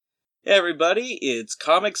Hey everybody, it's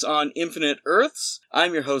Comics on Infinite Earths.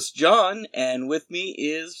 I'm your host John, and with me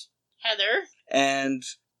is Heather. And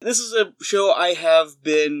this is a show I have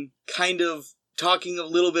been kind of talking a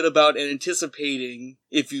little bit about and anticipating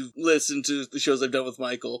if you've listened to the shows I've done with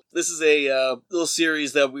Michael. This is a little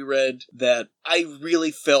series that we read that I really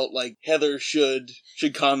felt like Heather should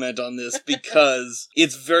comment on this because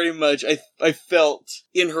it's very much, I felt,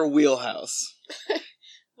 in her wheelhouse.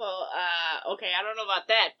 Well, okay, I don't know about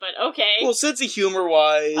that, but okay. Well, sense of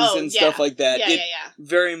humor-wise and stuff like that, it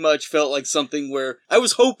very much felt like something where I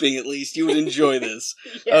was hoping, at least, you would enjoy this.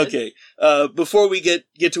 Yes. Okay, before we get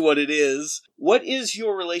to what it is, what is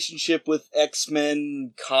your relationship with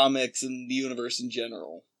X-Men comics and the universe in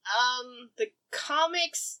general? The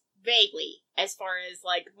comics, vaguely, as far as,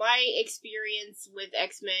 like, my experience with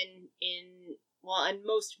X-Men and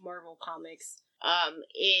most Marvel comics,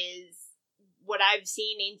 is what I've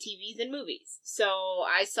seen in TVs and movies. So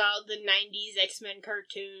I saw the 90s X-Men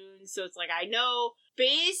cartoons, so it's like I know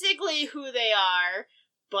basically who they are,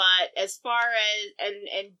 but as far as,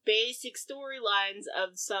 and basic storylines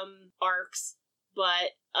of some arcs,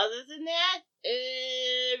 but other than that,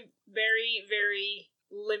 very, very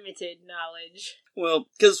limited knowledge. Well,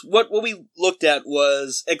 because what we looked at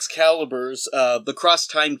was Excalibur's, the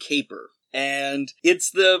Cross-Time Caper, and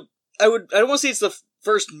it's I don't want to say it's the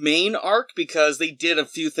first main arc, because they did a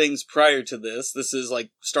few things prior to this. This is, like,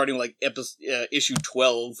 starting, like, issue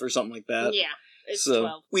 12 or something like that. Yeah, it's so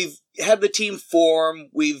 12. We've had the team form,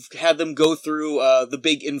 we've had them go through the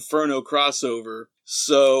big Inferno crossover,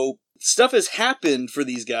 so stuff has happened for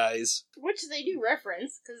these guys. Which they do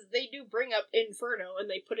reference, because they do bring up Inferno, and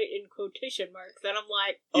they put it in quotation marks, and I'm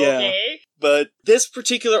like, okay. Yeah, but this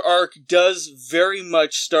particular arc does very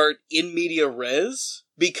much start in media res,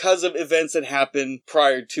 because of events that happened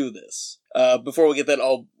prior to this. Before we get that,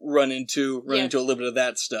 I'll run into a little bit of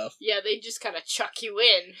that stuff. Yeah, they just kind of chuck you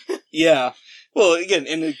in. Yeah. Well, again,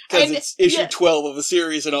 because it's issue 12 of a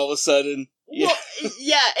series, and all of a sudden... Yeah. Well,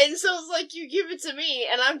 yeah, and so it's like, you give it to me,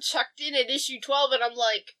 and I'm chucked in at issue 12, and I'm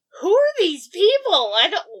like, who are these people?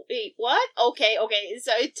 Wait, what? Okay,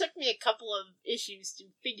 so it took me a couple of issues to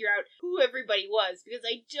figure out who everybody was, because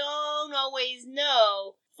I don't always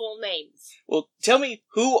know full names. Well, tell me,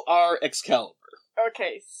 who are Excalibur?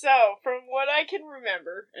 Okay, so, from what I can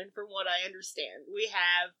remember, and from what I understand, we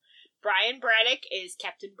have Brian Braddock is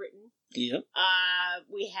Captain Britain. Yep.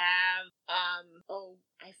 We have,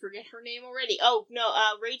 I forget her name already. Oh, no,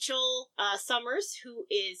 Rachel, Summers, who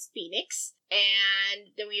is Phoenix. And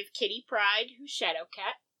then we have Kitty Pryde, who's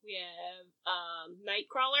Shadowcat. We have,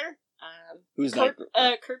 Nightcrawler, who's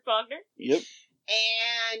Nightcrawler? Kurt Wagner. Yep.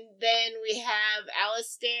 And then we have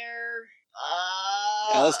Alistair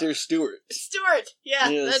Stewart. Yeah,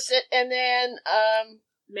 yes. That's it. And then,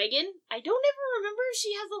 Megan? I don't ever remember if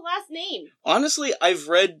she has a last name. Honestly, I've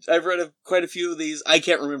read quite a few of these. I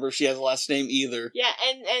can't remember if she has a last name either. Yeah,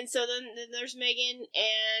 and so then there's Megan,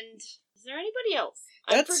 and is there anybody else?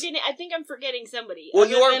 I think I'm forgetting somebody. Well,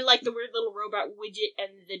 other than, like, the weird little robot Widget and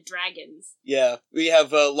the dragons. Yeah, we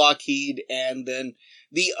have Lockheed, and then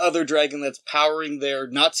the other dragon that's powering their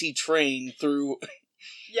Nazi train through...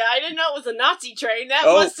 Yeah, I didn't know it was a Nazi train. That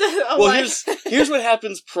must have... Well, here's what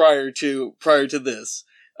happens prior to this.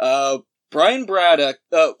 Brian Braddock,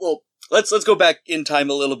 let's go back in time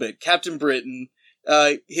a little bit. Captain Britain,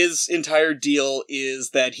 his entire deal is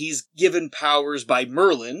that he's given powers by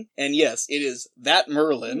Merlin, and yes, it is that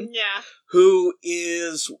Merlin, yeah, who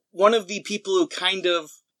is one of the people who kind of,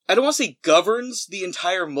 I don't want to say governs the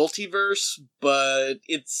entire multiverse, but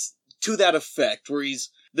it's to that effect, where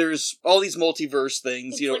there's all these multiverse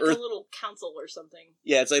things, it's like Earth, a little council or something.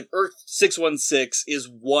 Yeah, it's like Earth 616 is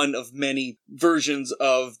one of many versions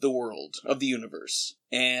of the world, of the universe.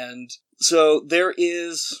 And so there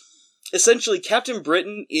is, essentially, Captain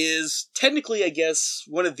Britain is technically, I guess,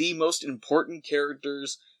 one of the most important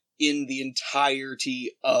characters in the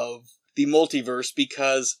entirety of the multiverse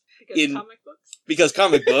because comic books? Because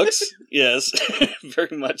comic books, yes,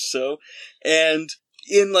 very much so. And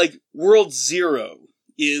in, like, World Zero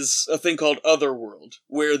is a thing called Otherworld,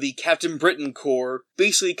 where the Captain Britain Corps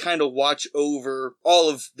basically kind of watch over all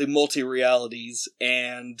of the multi-realities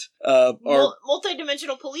and are...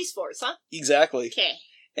 Multi-dimensional police force, huh? Exactly. Okay.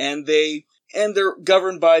 And they're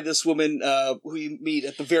governed by this woman who you meet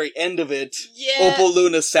at the very end of it, yeah. Opal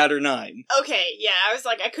Luna Saturnine. Okay, yeah, I was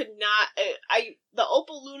like, I could not... the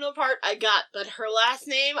Opal Luna part I got, but her last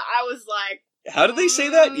name, I was like... How did they say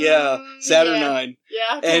that? Yeah, Saturnine.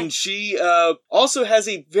 Yeah. Okay. And she also has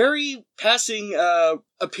a very passing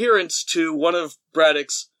appearance to one of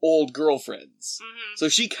Braddock's old girlfriends. Mm-hmm. So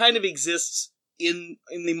she kind of exists in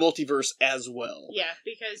the multiverse as well. Yeah,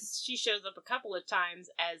 because she shows up a couple of times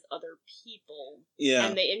as other people. Yeah.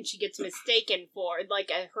 And she gets mistaken for, like,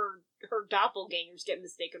 her doppelgangers get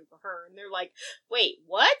mistaken for her, and they're like, wait,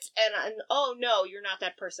 what? And oh no, you're not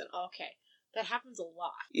that person. Okay. That happens a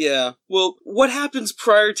lot. Yeah. Well, what happens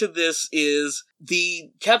prior to this is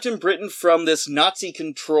the Captain Britain from this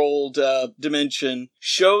Nazi-controlled dimension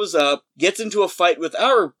shows up, gets into a fight with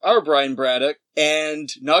our Brian Braddock, and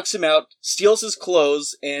knocks him out, steals his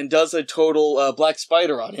clothes, and does a total Black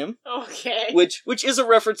Spider on him. Okay. Which is a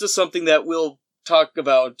reference to something that we'll talk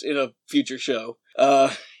about in a future show.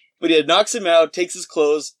 But yeah, knocks him out, takes his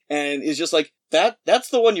clothes, and is just like, that's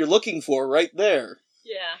the one you're looking for right there.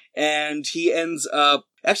 Yeah. And he ends up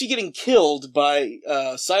actually getting killed by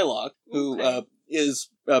Psylocke, who is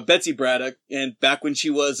Betsy Braddock, and back when she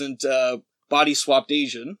wasn't body-swapped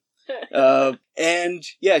Asian. And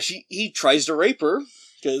yeah, he tries to rape her,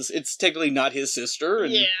 because it's technically not his sister,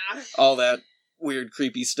 and all that weird,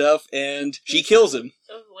 creepy stuff, and she kills him.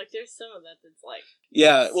 Oh, like, there's some of that that's like...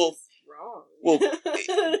 Yeah, well... wrong. Well...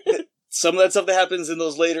 Some of that stuff that happens in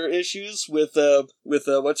those later issues with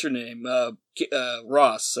what's her name?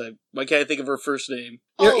 Ross. Why can't I think of her first name?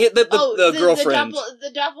 The girlfriend.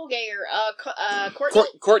 The doppelganger, Courtney?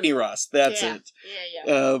 Courtney Ross, that's it.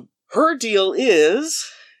 Yeah. Her deal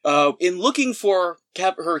is, in looking for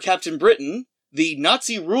her Captain Britain, the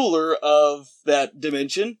Nazi ruler of that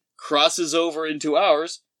dimension crosses over into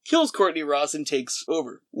ours, kills Courtney Ross, and takes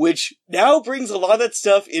over. Which now brings a lot of that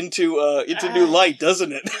stuff into new light,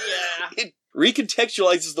 doesn't it? Yeah. It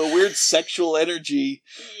recontextualizes the weird sexual energy.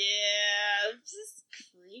 Yeah, it's just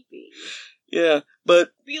creepy. Yeah, but...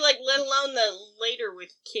 Be like, let alone the later with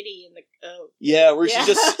Kitty and the... Yeah, where she's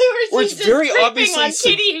just... where it's very obviously... on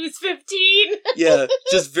Kitty, who's 15. Yeah,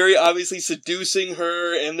 just very obviously seducing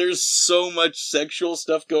her, and there's so much sexual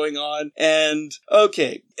stuff going on. And,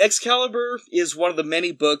 okay, Excalibur is one of the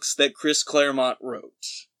many books that Chris Claremont wrote.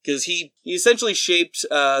 Because he essentially shaped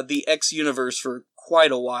the X universe for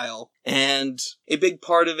quite a while. And a big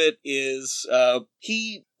part of it is,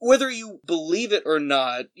 whether you believe it or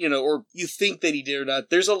not, or you think that he did or not,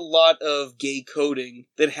 there's a lot of gay coding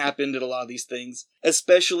that happened in a lot of these things,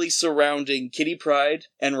 especially surrounding Kitty Pryde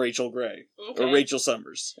and Rachel Gray. Okay. Or Rachel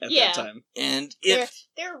Summers at that time. And they're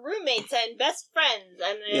roommates and best friends,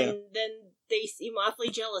 and then they seem awfully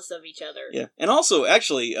jealous of each other. Yeah. And also,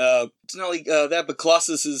 actually, it's not like that, but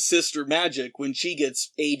Colossus's sister Magic, when she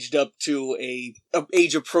gets aged up to a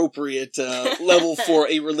age-appropriate level for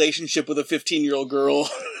a relationship with a 15-year-old girl,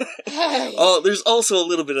 there's also a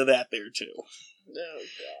little bit of that there, too. Oh,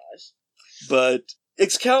 gosh. But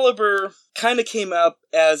Excalibur kind of came up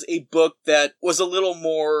as a book that was a little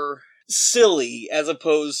more silly, as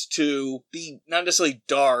opposed to be not necessarily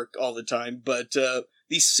dark all the time, but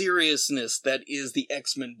the seriousness that is the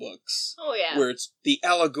X-Men books. Oh, yeah. Where it's the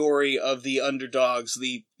allegory of the underdogs,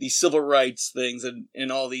 the civil rights things,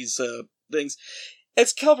 and all these things.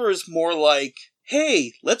 Excalibur is more like,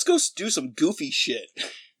 hey, let's go do some goofy shit.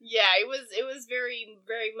 Yeah, it was very,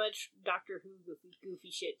 very much Doctor Who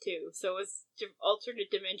goofy shit too. So it's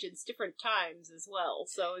alternate dimensions, different times as well.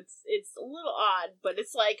 So it's a little odd, but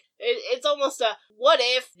it's like it's almost a what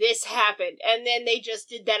if this happened, and then they just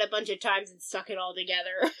did that a bunch of times and stuck it all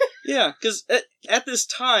together. Yeah, because at this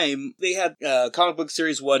time they had comic book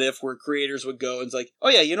series What If, where creators would go and it's like, oh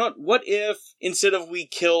yeah, you know what if instead of we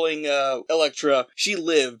killing Elektra, she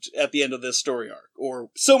lived at the end of this story arc, or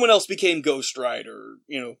someone else became Ghost Rider,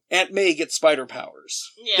 Aunt May gets spider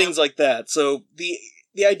powers. Yeah. Things like that. So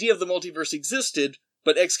the idea of the multiverse existed,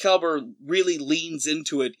 but Excalibur really leans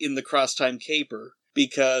into it in the Cross-Time Caper.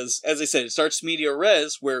 Because, as I said, it starts media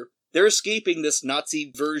res, where they're escaping this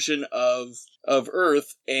Nazi version of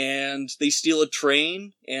Earth, and they steal a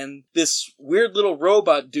train, and this weird little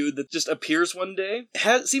robot dude that just appears one day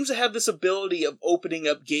seems to have this ability of opening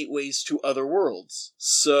up gateways to other worlds.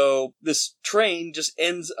 So this train just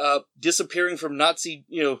ends up disappearing from Nazi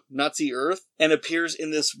Earth and appears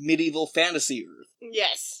in this medieval fantasy Earth.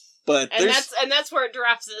 Yes. But that's where it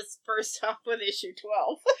drops us first off with issue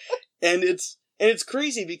 12. And it's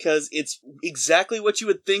crazy because it's exactly what you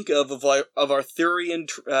would think of Arthurian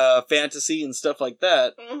fantasy and stuff like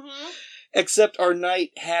that. Mm-hmm. Except our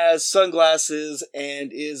knight has sunglasses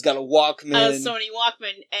and is got a Walkman. A Sony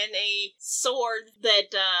Walkman and a sword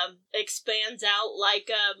that expands out like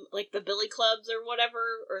the billy clubs or whatever,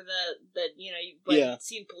 or you've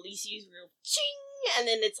seen police use real ching, and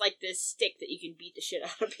then it's like this stick that you can beat the shit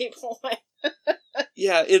out of people with.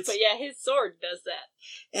 Yeah, But yeah, his sword does that.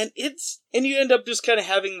 And you end up just kind of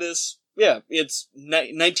having this, it's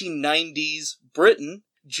 1990s Britain,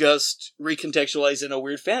 just recontextualized in a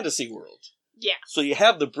weird fantasy world. Yeah. So you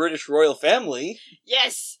have the British royal family.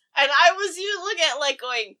 Yes. And I was even looking at like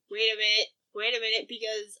going, wait a minute,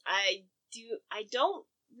 because I don't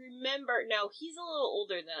remember. No, he's a little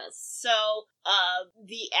older than us. So,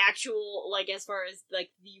 the actual, like, as far as,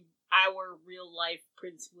 like, our real life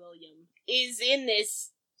Prince William is in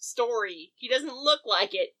this story. He doesn't look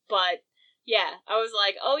like it, but yeah, I was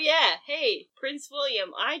like, oh yeah, hey, Prince William,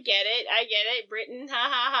 I get it, Britain, ha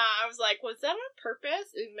ha ha. I was like, was that on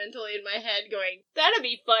purpose? And mentally in my head going, that'd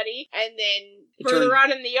be funny. And then further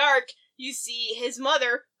on in the arc, you see his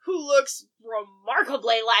mother, who looks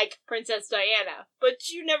remarkably like Princess Diana, but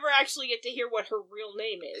you never actually get to hear what her real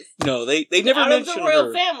name is. No, they never mention her. Out of the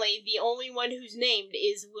royal family, the only one who's named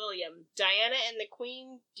is William. Diana and the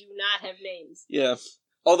Queen do not have names. Yeah.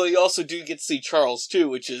 Although you also do get to see Charles, too,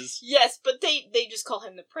 which is... Yes, but they just call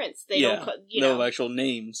him the Prince. They don't call, no actual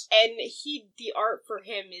names. And the art for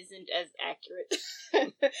him isn't as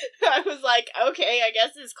accurate. I was like, okay, I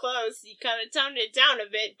guess it's close. You kind of toned it down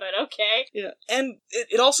a bit, but okay. Yeah, and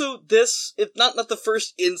it also, it's not the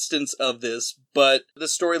first instance of this, but the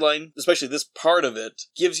storyline, especially this part of it,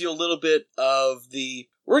 gives you a little bit of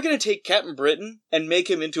we're going to take Captain Britain and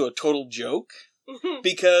make him into a total joke.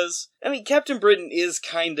 Because, I mean, Captain Britain is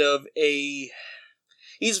kind of he's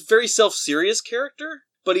a very self-serious character,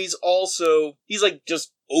 but he's like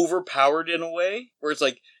just overpowered in a way, where it's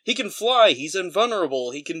like, he can fly, he's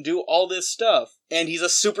invulnerable, he can do all this stuff, and he's a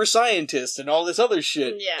super scientist and all this other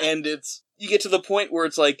shit. Yeah. And you get to the point where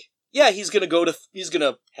it's like, yeah, he's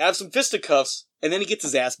gonna have some fisticuffs, and then he gets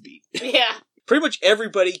his ass beat. Yeah. Pretty much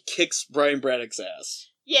everybody kicks Brian Braddock's ass.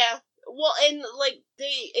 Yeah. Well, and, like,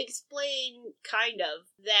 they explain, kind of,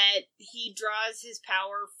 that he draws his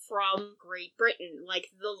power from Great Britain, like,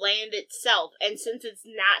 the land itself, and since it's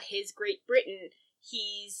not his Great Britain,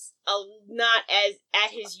 he's not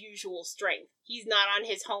at his usual strength. He's not on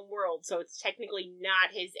his home world, so it's technically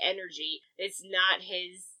not his energy. It's not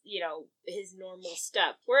his, his normal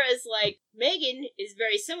stuff. Whereas, like, Megan is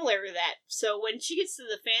very similar to that. So when she gets to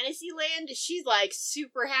the fantasy land, she's, like,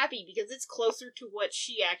 super happy because it's closer to what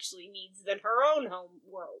she actually needs than her own home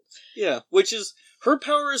world. Yeah, which is, her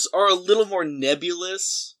powers are a little more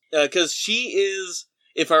nebulous, because she is,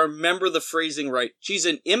 if I remember the phrasing right, she's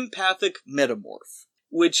an empathic metamorph,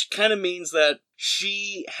 which kind of means that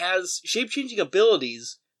she has shape-changing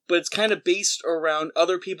abilities, but it's kind of based around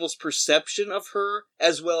other people's perception of her,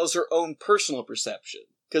 as well as her own personal perception.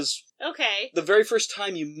 Because the very first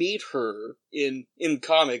time you meet her in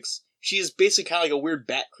comics, she is basically kind of like a weird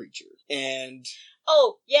bat creature. And...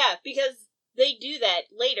 Oh, yeah, because they do that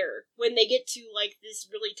later, when they get to, like, this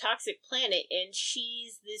really toxic planet, and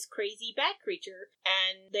she's this crazy bat creature,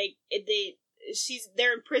 and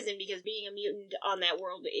they're in prison because being a mutant on that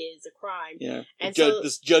world is a crime. Yeah. And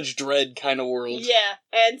this Judge Dredd kind of world. Yeah.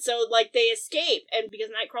 And so, like, they escape. And because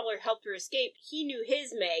Nightcrawler helped her escape, he knew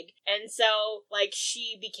his Meg. And so, like,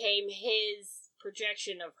 she became his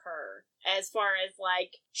projection of her. As far as,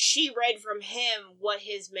 like, she read from him what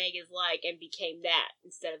his Meg is like and became that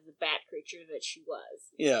instead of the bat creature that she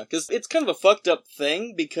was. Yeah, because it's kind of a fucked up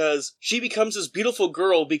thing, because she becomes this beautiful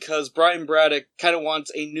girl because Brian Braddock kind of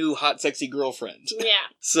wants a new hot, sexy girlfriend.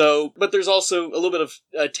 Yeah. So, but there's also a little bit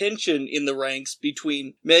of tension in the ranks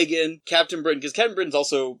between Megan, Captain Britain, because Captain Britain's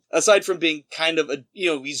also, aside from being kind of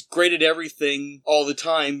he's great at everything all the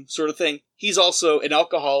time sort of thing, he's also an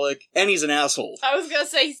alcoholic, and he's an asshole. I was gonna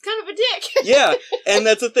say, he's kind of a dick. Yeah, and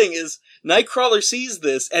that's the thing, is Nightcrawler sees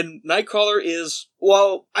this, and Nightcrawler is,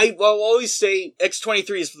 while I'll always say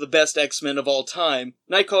X-23 is the best X-Men of all time,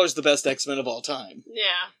 Nightcrawler's the best X-Men of all time.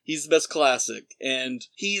 Yeah. He's the best classic, and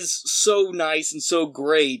he's so nice and so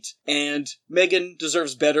great, and Megan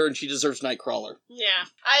deserves better, and she deserves Nightcrawler. Yeah,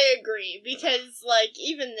 I agree, because, like,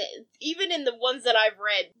 even in the ones that I've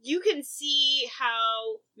read, you can see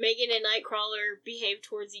how Megan and Nightcrawler behave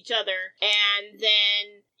towards each other, and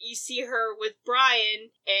then you see her with Brian,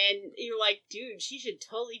 and you're like, dude, she should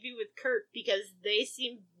totally be with Kurt, because they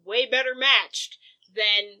seem way better matched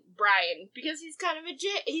than Brian, because he's kind of a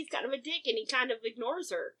dick, and he kind of ignores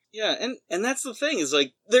her. Yeah, and that's the thing, is,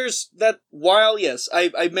 like, there's that, while, yes, I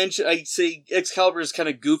say Excalibur is kind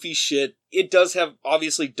of goofy shit, it does have,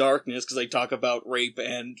 obviously, darkness, because I talk about rape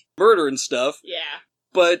and murder and stuff. Yeah.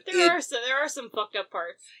 But there are some fucked up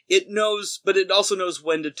parts. But it also knows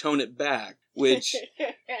when to tone it back, which,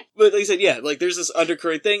 but like I said, yeah, like, there's this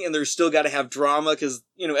undercurrent thing, and there's still gotta have drama, because,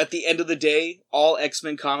 at the end of the day, all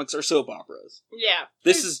X-Men comics are soap operas. Yeah.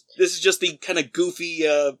 This is just the kind of goofy,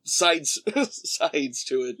 sides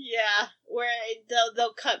to it. Yeah. where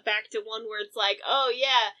they'll cut back to one where it's like, oh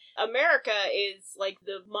yeah, America is like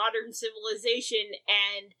the modern civilization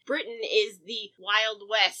and Britain is the Wild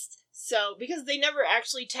West. So, because they never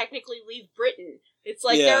actually technically leave Britain. It's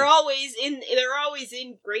like they're always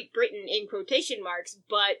in Great Britain in quotation marks,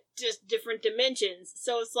 but just different dimensions.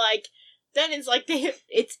 So it's like, then it's like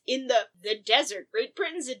it's in the desert. Great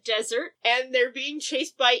Britain's a desert, and they're being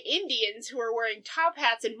chased by Indians who are wearing top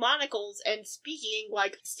hats and monocles and speaking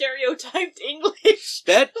like stereotyped English.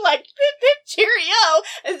 That like pip pip cheerio,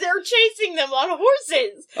 as they're chasing them on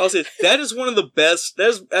horses. I'll say that is one of the best.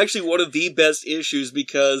 That's actually one of the best issues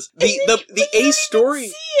because the A story.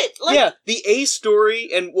 See it. Like, the A story,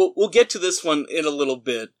 and we'll get to this one in a little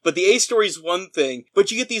bit. But the A story is one thing,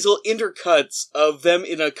 but you get these little intercuts of them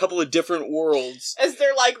in a couple of different worlds as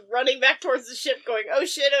they're like running back towards the ship, going, "Oh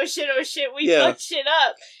shit! Oh shit! Oh shit! We fucked shit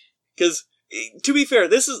up." Because to be fair,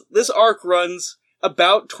 this arc runs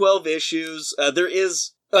about 12 issues. There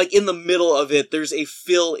is, like, in the middle of it, there's a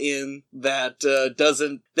fill-in that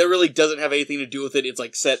really doesn't have anything to do with it. It's,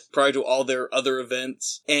 like, set prior to all their other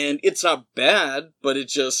events. And it's not bad, but it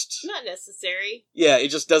just... not necessary. Yeah, it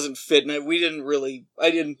just doesn't fit, and I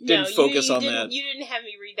didn't focus on that. You didn't have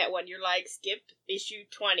me read that one. You're like, skip issue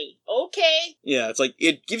 20. Okay. Yeah, it's like,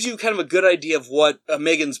 it gives you kind of a good idea of what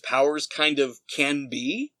Megan's powers kind of can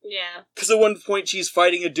be. Yeah. Because at one point she's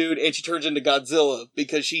fighting a dude and she turns into Godzilla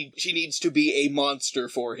because she needs to be a monster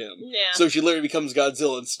for him. Yeah. So she literally becomes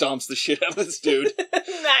Godzilla and stomps the shit out of this dude.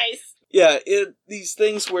 Nice. Yeah, these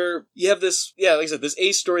things where you have this, like I said, this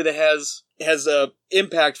A story that has a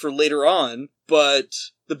impact for later on, but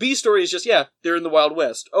the B story is just, they're in the Wild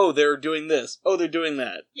West. Oh, they're doing this. Oh, they're doing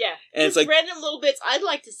that. Yeah. And it's like random little bits. I'd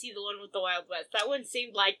like to see the one with the Wild West. That one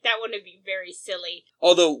seemed like that one would be very silly.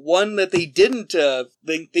 Although one that they didn't,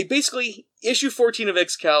 they basically, issue 14 of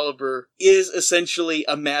Excalibur is essentially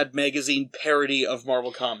a Mad Magazine parody of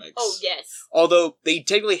Marvel Comics. Oh, yes. Although they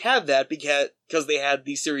technically had that because they had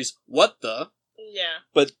the series What The? Yeah.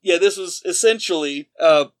 But yeah, this was essentially,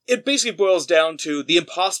 it basically boils down to the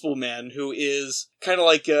Impossible Man, who is kind of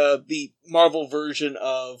like the Marvel version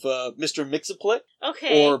of Mr. Mxyzptlk.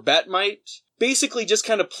 Okay. Or Batmite. Basically just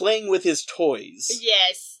kind of playing with his toys.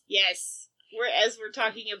 Yes, yes. As we're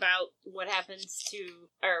talking about what happened to,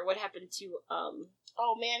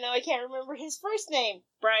 oh man, no, I can't remember his first name.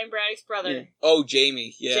 Brian Braddock's brother. Yeah. Oh,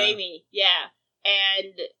 Jamie, yeah. Jamie, yeah.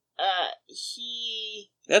 And,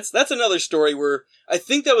 That's another story where I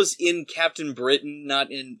think that was in Captain Britain,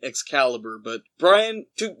 not in Excalibur, but Brian,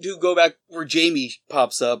 to go back where Jamie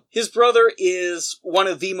pops up, his brother is one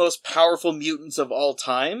of the most powerful mutants of all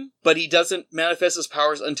time, but he doesn't manifest his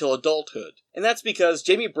powers until adulthood. And that's because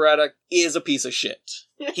Jamie Braddock is a piece of shit.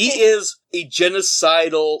 He is a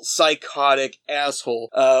genocidal, psychotic asshole.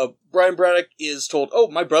 Brian Braddock is told, oh,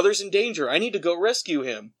 my brother's in danger. I need to go rescue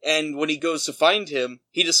him. And when he goes to find him,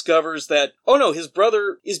 he discovers that, oh no, his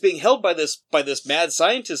brother is being held by this mad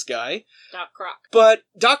scientist guy. Doc Croc. But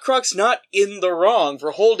Doc Croc's not in the wrong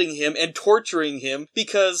for holding him and torturing him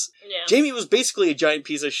because Jamie was basically a giant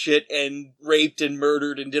piece of shit and raped and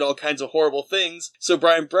murdered and did all kinds of horrible things. So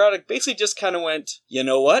Brian Braddock basically just kind of went, you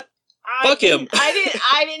know what? Fuck him.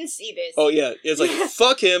 I didn't see this. Oh yeah, it's like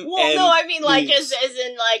fuck him. Well, and no, I mean like leaves. as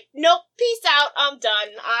in like, nope, peace out, I'm done.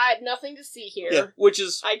 I had nothing to see here. Yeah, which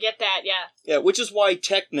is I get that, yeah. Yeah, which is why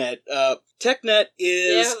TechNet is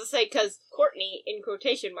I have to say because Courtney in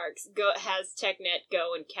quotation marks has TechNet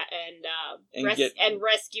go and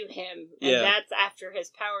rescue him, and that's after his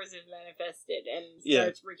powers have manifested and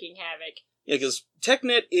starts wreaking havoc. Yeah, because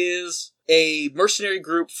TechNet is a mercenary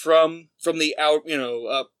group from the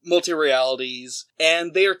multi-realities,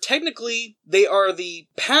 and they are the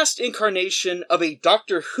past incarnation of a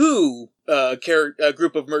Doctor Who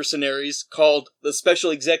group of mercenaries called the Special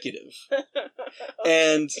Executive.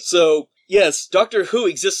 And so, yes, Doctor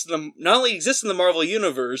Who not only exists in the Marvel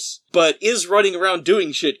Universe, but is running around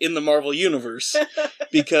doing shit in the Marvel Universe.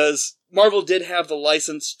 Because Marvel did have the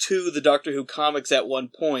license to the Doctor Who comics at one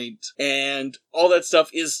point, and all that stuff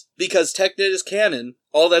is, because TechNet is canon,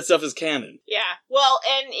 all that stuff is canon. Yeah. Well,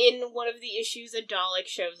 and in one of the issues, a Dalek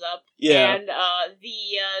shows up. Yeah. And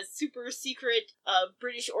the super secret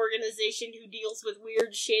British organization who deals with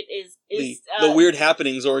weird shit is the Weird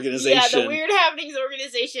Happenings organization. Yeah, the Weird Happenings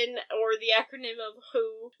organization, or the acronym of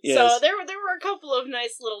Who. Yes. So there were a couple of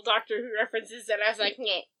nice little Doctor Who references that I was like,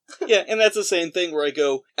 nyeh. Yeah, and that's the same thing where I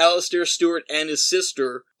go, Alistair Stewart and his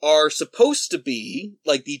sister are supposed to be,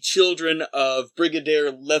 like, the children of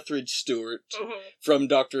Brigadier Lethbridge Stewart from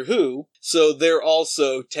Doctor Who. So they're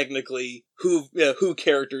also technically Who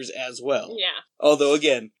characters as well. Yeah. Although,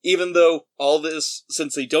 again, even though all this,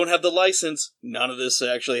 since they don't have the license, none of this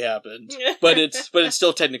actually happened. but it's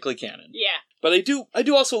still technically canon. Yeah. But I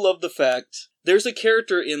do also love the fact there's a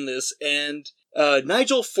character in this, and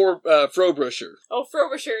Nigel Frobisher. Oh,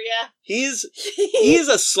 Frobisher, yeah. He is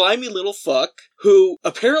a slimy little fuck who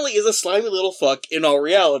apparently is a slimy little fuck in all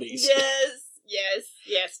realities.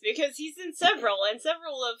 Yes, because he's in several, and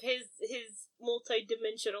several of his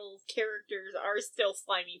multi-dimensional characters are still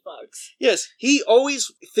slimy fucks. Yes, he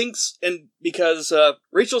always thinks, and because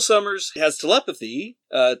Rachel Summers has telepathy,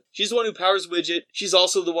 she's the one who powers Widget. She's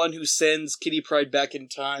also the one who sends Kitty Pryde back in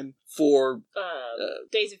time for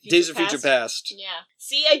Days of Future Past. Yeah.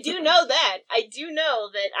 See, I do know that. I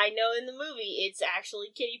know in the movie it's actually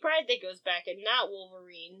Kitty Pryde that goes back and not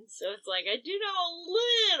Wolverine. So it's like, I do know a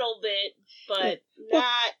little bit, but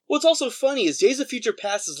not... What's also funny is Days of Future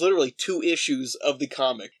Past is literally 2 issues of the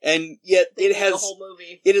comic, and yet it has... a whole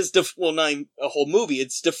movie. It is, not a whole movie,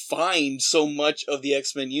 it's defined so much of the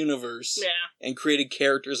X-Men universe. Yeah. And created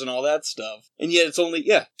characters and all that stuff. And yet it's only,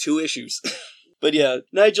 2 issues. But yeah,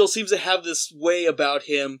 Nigel seems to have this way about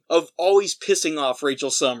him of always pissing off Rachel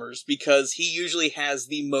Summers because he usually has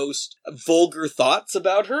the most vulgar thoughts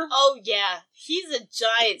about her. Oh yeah, he's a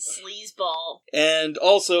giant sleazeball. And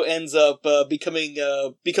also ends up becoming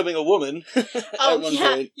a woman. Oh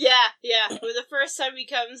yeah. When the first time he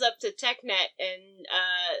comes up to TechNet and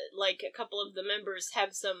a couple of the members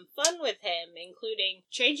have some fun with him, including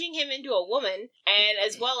changing him into a woman, and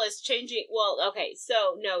as well as changing. Well, okay,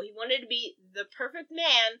 so no, he wanted to be the perfect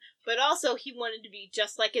man, but also he wanted to be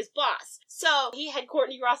just like his boss. So he had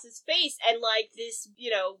Courtney Ross's face and this,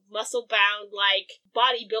 muscle-bound,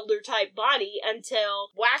 bodybuilder type body until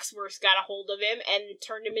Waxworks got a hold of him and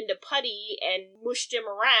turned him into putty and mushed him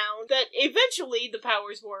around. But eventually the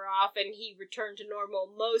powers wore off and he returned to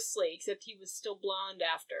normal mostly, except he was still blonde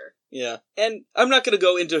after. Yeah. And I'm not going to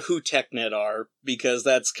go into who TechNet are, because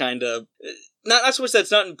that's kind of... Not so much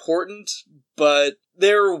that's not important, but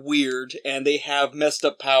they're weird, and they have messed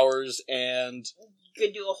up powers, and... You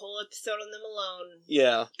could do a whole episode on them alone.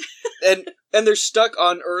 Yeah. and they're stuck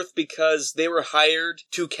on Earth because they were hired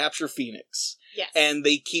to capture Phoenix. Yes. And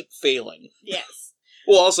they keep failing. Yes.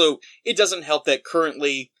 Well, also, it doesn't help that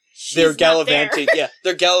currently they're gallivanting. Yeah,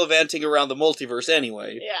 they're gallivanting around the multiverse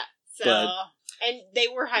anyway. Yeah. So, and they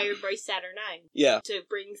were hired by Saturnyne. Yeah. To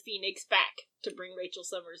bring Phoenix back. To bring Rachel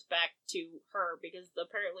Summers back to her, because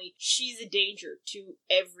apparently she's a danger to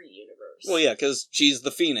every universe. Well, yeah, because she's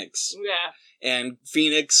the Phoenix. Yeah. And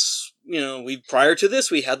Phoenix, prior to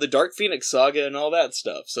this, we had the Dark Phoenix saga and all that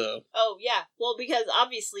stuff, so... Oh, yeah. Well, because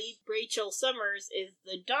obviously Rachel Summers is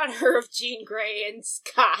the daughter of Jean Grey and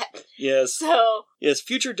Scott. Yes. So... Yes,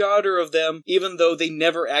 future daughter of them, even though they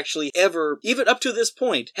never actually ever, even up to this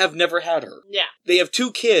point, have never had her. Yeah. They have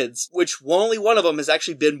 2 kids, which only one of them has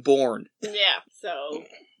actually been born. Yeah, so...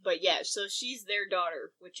 But yeah, so she's their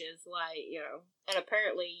daughter, which is and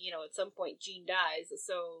apparently, at some point Jean dies,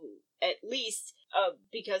 so at least,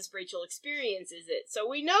 because Rachel experiences it. So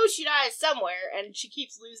we know she dies somewhere, and she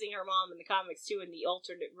keeps losing her mom in the comics too, in the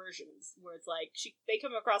alternate versions, where it's they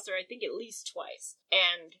come across her, I think, at least twice,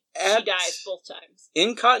 and she dies both times.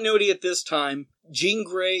 In continuity at this time, Jean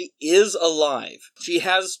Grey is alive. She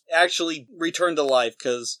has actually returned to life,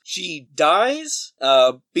 because she dies,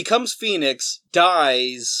 becomes Phoenix,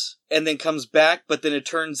 dies, and then comes back, but then it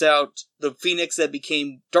turns out the Phoenix that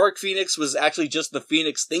became Dark Phoenix was actually just the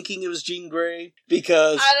Phoenix thinking it was Jean Grey,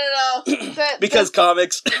 because... I don't know. because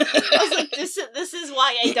comics. I was like, this is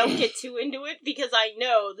why I don't get too into it, because I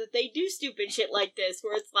know that they do stupid shit like this,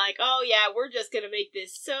 where it's like, oh yeah, we're just gonna make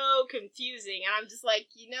this so confusing, and I'm just like,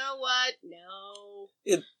 you know what? No.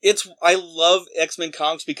 I love X-Men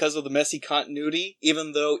comics because of the messy continuity,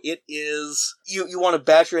 even though it is... You want to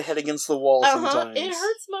bash your head against the wall sometimes. It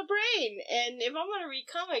hurts my brain, and if I'm gonna read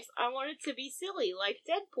comics, I want it to be silly, like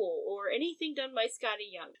Deadpool, or anything done by Scotty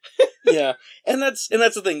Young. Yeah, and that's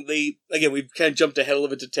the thing. We've kind of jumped ahead a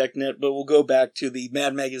little bit to TechNet, but we'll go back to the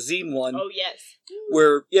Mad Magazine one. Oh, yes.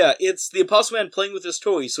 Where, it's the Apostle Man playing with his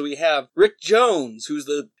toys. So we have Rick Jones, who's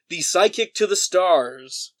the psychic to the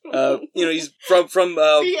stars. He's from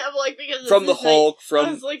the Hulk.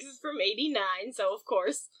 I was like, this is from 89, so of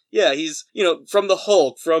course. Yeah, he's, from the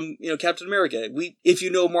Hulk, from, Captain America. If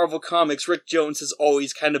you know Marvel Comics, Rick Jones has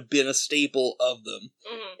always kind of been a staple of them.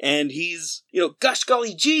 Mm-hmm. And he's, gosh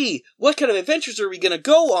golly gee, what kind of adventures are we gonna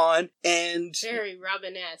go on? And... Very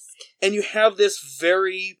Robin-esque. And you have this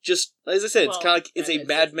very, just, as I said, it's kind of like, it's a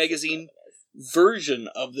Mad Magazine version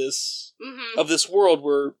of this Mm-hmm. of this world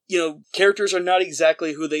where, characters are not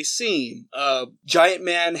exactly who they seem. Giant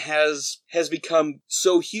Man has become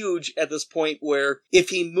so huge at this point where if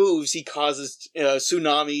he moves, he causes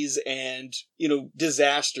tsunamis and,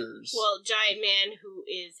 disasters. Well, Giant Man, who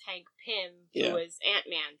is Hank Pym, who Yeah. is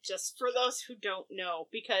Ant-Man, just for those who don't know,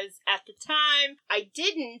 because at the time, I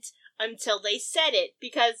didn't until they said it,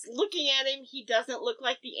 because looking at him, he doesn't look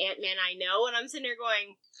like the Ant-Man I know, and I'm sitting there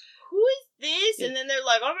going, who is this? Yeah. And then they're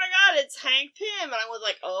like, oh my god, it's Hank Pym, and I was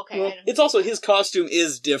like, oh, okay. Well, it's also, his costume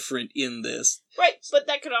is different in this. Right, but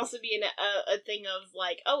that could also be a thing of,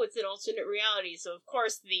 like, oh, it's an alternate reality, so of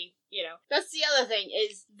course that's the other thing,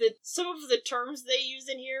 is that some of the terms they use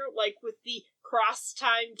in here, like with the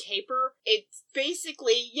cross-time caper, it's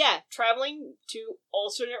basically, traveling to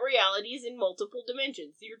alternate realities in multiple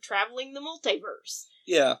dimensions. You're traveling the multiverse.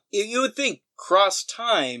 Yeah. You would think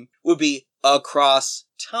cross-time would be across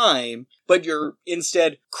time, but you're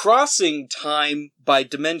instead crossing time by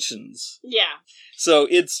dimensions. Yeah. So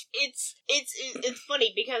it's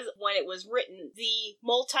funny because when it was written, the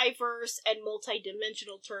multiverse and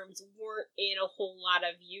multidimensional terms weren't in a whole lot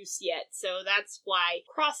of use yet. So that's why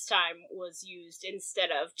cross-time was used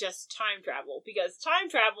instead of just time travel, because time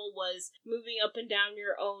travel was moving up and down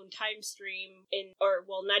your own time stream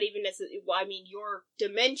not even necessarily, your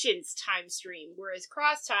dimension's time stream, whereas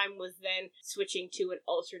cross-time was then switching to an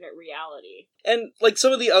alternate reality. And, like,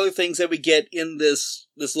 some of the other things that we get in this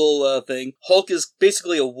little thing, Hulk is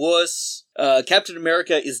basically a wuss, Captain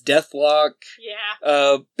America is Deathlock.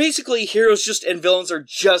 Yeah. Basically, heroes and villains are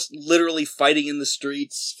just literally fighting in the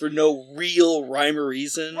streets for no real rhyme or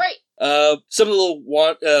reason. Right. Some of the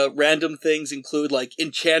little random things include, like,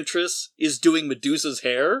 Enchantress is doing Medusa's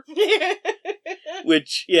hair,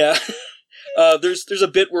 which, yeah. There's a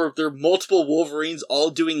bit where there are multiple Wolverines all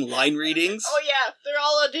doing line readings. Oh yeah, they're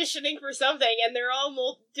all auditioning for something, and they're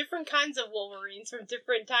all different kinds of Wolverines from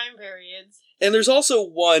different time periods. And there's also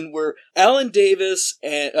one where Alan Davis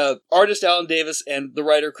and artist Alan Davis and the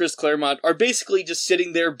writer Chris Claremont are basically just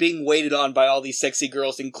sitting there being waited on by all these sexy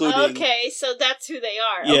girls, including. Okay, so that's who they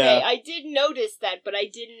are. Yeah. Okay, I did notice that, but I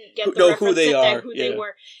didn't get the Know reference who they to are. who Yeah. they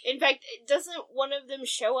were. In fact, doesn't one of them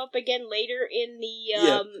show up again later in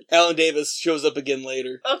the Alan Davis shows up again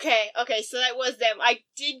later. Okay, so that was them. I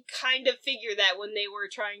did kind of figure that when they were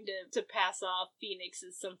trying to pass off Phoenix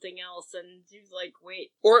as something else, and he was like,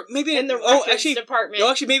 wait. Or maybe In the records department.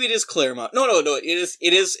 No, actually, maybe it is Claremont. No, it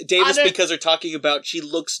is Davis because they're talking about she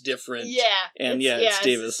looks different. Yeah. And it's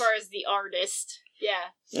Davis. As far as the artist.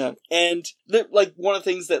 Yeah. Yeah. And, one of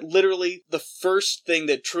the things that literally, the first thing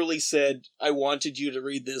that truly said, I wanted you to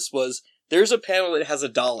read this was, there's a panel that has a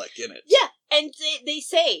Dalek in it. Yeah. And they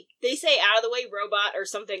say out of the way robot or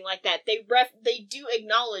something like that. They do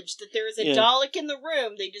acknowledge that there is a Dalek in the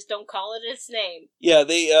room. They just don't call it its name. Yeah,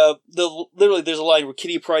 literally there's a line where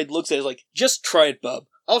Kitty Pryde looks at it like, just try it, bub.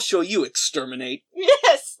 I'll show you exterminate.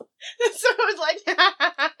 Yes. So I was like,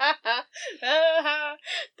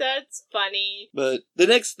 that's funny. But the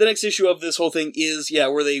next issue of this whole thing is,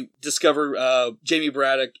 where they discover Jamie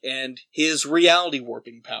Braddock and his reality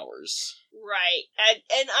warping powers. Right,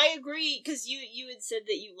 and I agree, because you had said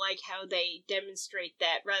that you like how they demonstrate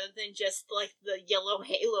that, rather than just, like, the yellow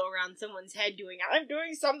halo around someone's head doing, I'm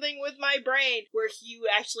doing something with my brain, where you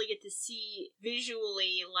actually get to see,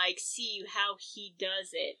 visually, see how he does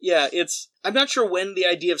it. Yeah, I'm not sure when the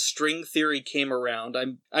idea of string theory came around.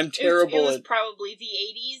 I'm terrible It was probably the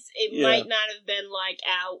 80s. It might not have been,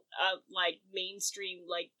 out of, mainstream,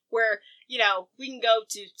 where, we can go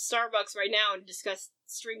to Starbucks right now and discuss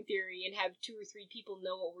string theory and have 2 or 3 people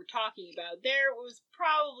know what we're talking about. There was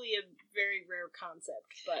probably a very rare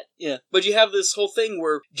concept, but... Yeah, but you have this whole thing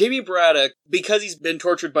where Jamie Braddock, because he's been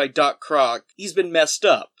tortured by Doc Croc, he's been messed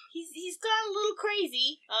up. He's gone a little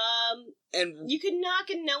crazy. And you can knock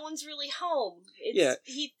and no one's really home.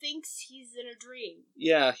 He thinks he's in a dream.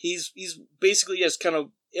 Yeah, he's basically just kind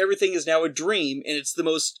of... Everything is now a dream, and it's the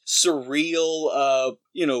most surreal,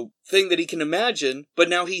 thing that he can imagine, but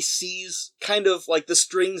now he sees kind of like the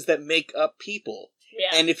strings that make up people.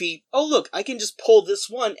 Yeah. And if look, I can just pull this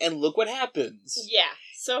one, and look what happens. Yeah,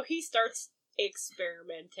 so he starts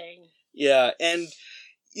experimenting. Yeah, and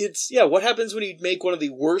what happens when you make one of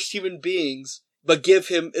the worst human beings, but give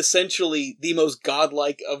him essentially the most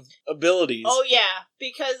godlike of abilities? Oh yeah,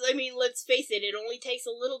 because, let's face it, it only takes a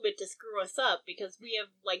little bit to screw us up, because we have,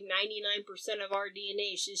 99% of our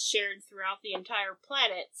DNA is shared throughout the entire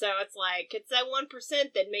planet, so it's that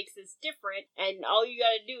 1% that makes us different, and all you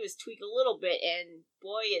gotta do is tweak a little bit, and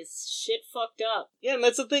boy, is shit fucked up. Yeah, and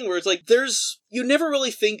that's the thing, where it's you never really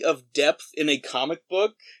think of depth in a comic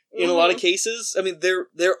book, in a lot of cases. I mean,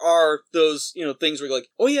 there are those, things where you're like,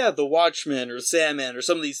 oh yeah, the Watchmen or Sandman or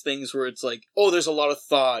some of these things where it's like, oh, there's a lot of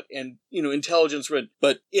thought and, intelligence written.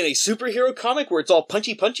 But in a superhero comic where it's all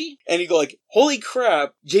punchy, and you go like, holy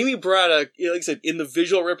crap, Jamie Braddock, like I said, in the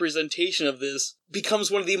visual representation of this,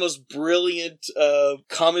 becomes one of the most brilliant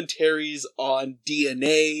commentaries on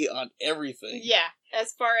DNA, on everything. Yeah.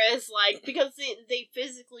 As far as, like, because they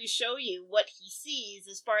physically show you what he sees,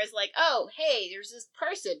 as far as, like, oh, hey, there's this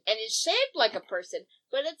person, and it's shaped like a person,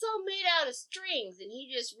 but it's all made out of strings, and he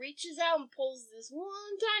just reaches out and pulls this one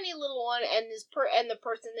tiny little one, and the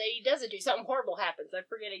person that he does it to, something horrible happens. I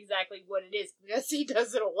forget exactly what it is, because he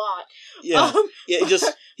does it a lot. Yeah,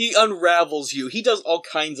 he unravels you. He does all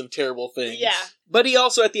kinds of terrible things. Yeah. But he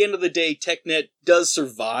also, at the end of the day, TechNet does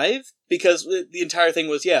survive, because the entire thing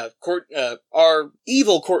was, our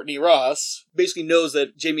evil Courtney Ross basically knows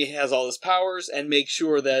that Jamie has all his powers and makes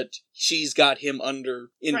sure that she's got him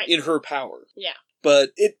in her power. Yeah.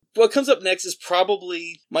 But what comes up next is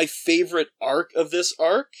probably my favorite arc of this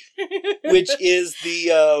arc, which is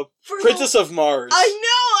the Princess of Mars. I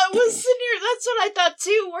know, I was sitting here, that's what I thought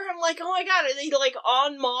too, where I'm like, oh my god, are they, like,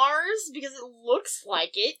 on Mars? Because it looks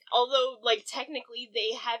like it, although, like, technically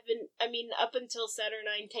they haven't, up until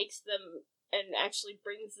Saturnine takes them and actually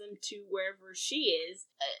brings them to wherever she is.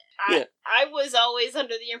 I was always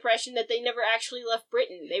under the impression that they never actually left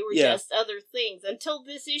Britain. They were just other things until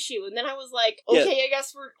this issue, and then I was like, okay, I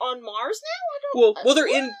guess we're on Mars now? Well,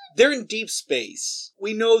 they're in deep space.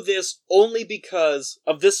 We know this only because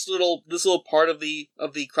of this little part of the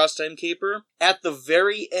Cross-Time Caper. At the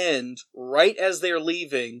very end, right as they're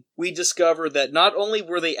leaving, we discover that not only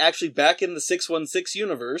were they actually back in the 616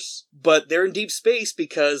 universe, but they're in deep space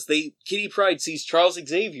because Kitty Pryde sees Charles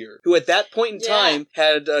Xavier, who at that point in time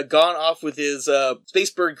had gone off with his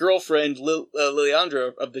Spacebird girlfriend,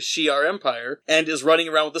 Liliandra of the Shi'ar Empire, and is running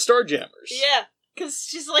around with the Starjammers. Yeah. Because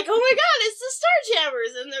she's like, oh my god, it's the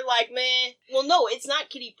Starjammers! And they're like, meh. Well, no, it's not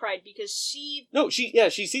Kitty Pryde, because she... No, she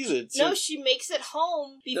sees it. No, she makes it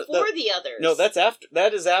home before the others. No, that's after.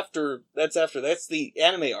 That's the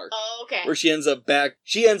anime arc. Oh, okay. Where she ends up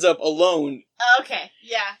alone. Okay,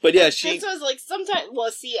 yeah. But yeah, So I was like, sometimes,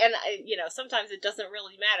 sometimes it doesn't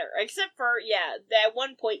really matter. Except for, at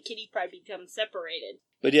one point, Kitty Pryde becomes separated.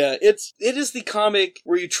 But yeah, it is the comic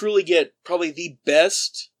where you truly get probably the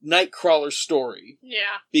best Nightcrawler story.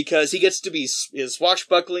 Yeah. Because he gets to be his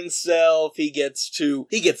swashbuckling self, he gets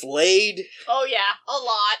laid. Oh yeah, a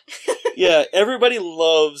lot. Yeah, everybody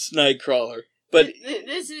loves Nightcrawler. But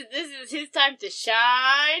this is his time to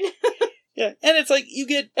shine. Yeah, and it's like you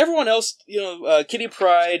get everyone else, Kitty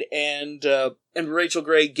Pryde and Rachel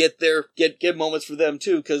Gray get moments for them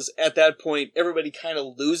too, because at that point everybody kind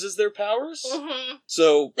of loses their powers. Mm-hmm.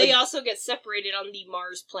 So they also get separated on the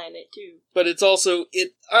Mars planet too. But I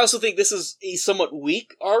also think this is a somewhat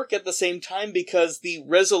weak arc at the same time, because the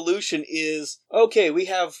resolution is okay.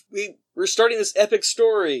 We're starting this epic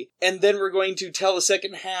story, and then we're going to tell the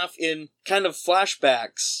second half in kind of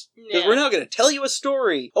flashbacks. Because we're now going to tell you a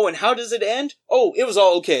story. Oh, and how does it end? Oh, it was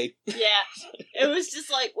all okay. Yeah. It was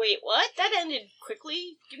just like, wait, what? That ended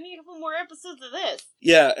quickly? Give me a couple more episodes of this.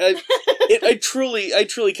 Yeah, I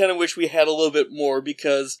truly kind of wish we had a little bit more,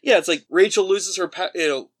 because, it's like Rachel loses her,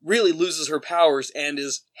 really loses her powers and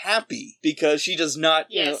is happy because she does not,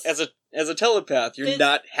 as a telepath, you're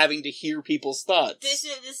not having to hear people's thoughts. This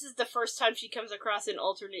is the first time she comes across an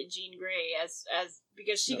alternate Jean Grey as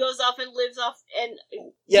because she goes off and lives off and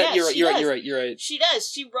you're right. She does.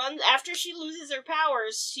 She runs after she loses her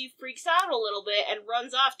powers. She freaks out a little bit and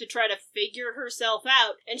runs off to try to figure herself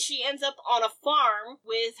out. And she ends up on a farm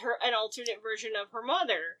with an alternate version of her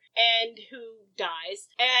mother, and who dies.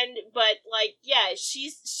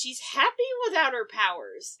 She's happy without her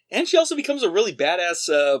powers. And she also becomes a really badass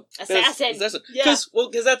assassin.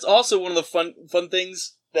 Because that's also one of the fun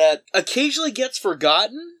things that occasionally gets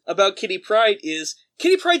forgotten about Kitty Pryde is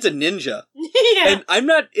Kitty Pryde's a ninja. Yeah. And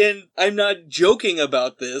I'm not joking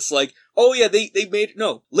about this. Like, oh yeah, they made,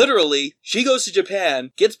 no, literally, she goes to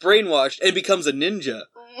Japan, gets brainwashed, and becomes a ninja.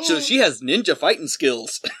 Mm-hmm. So she has ninja fighting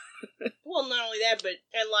skills. Well, not only that, but,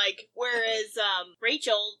 whereas,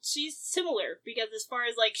 Rachel, she's similar, because as far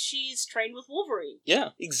as, she's trained with Wolverine.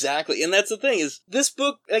 Yeah, exactly. And that's the thing, is, this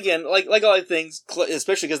book, again, like all things,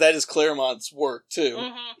 especially because that is Claremont's work,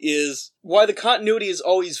 too, is, why the continuity is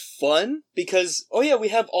always fun, because, oh yeah, we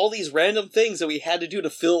have all these random things that we had to do to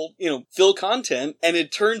fill content, and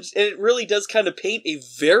it really does kind of paint a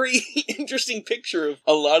very interesting picture of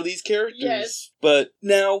a lot of these characters. Yes. But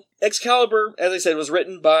now, Excalibur, as I said, was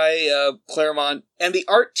written by Claremont, and the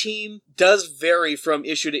art team does vary from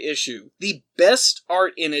issue to issue. The best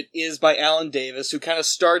art in it is by Alan Davis, who kind of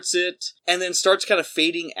starts it, and then starts kind of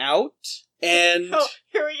fading out. And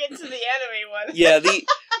here we get to the anime one. Yeah,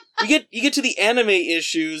 you get to the anime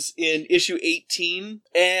issues in issue 18,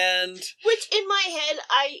 and which in my head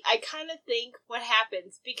I kind of think what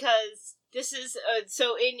happens, because this is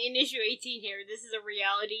so in issue 18 here, this is a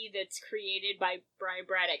reality that's created by Brian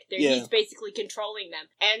Braddock. He's basically controlling them,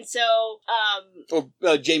 and so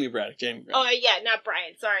Jamie Braddock. Oh yeah, not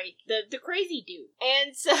Brian. Sorry, the crazy dude.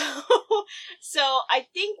 And so I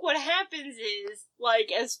think what happens is,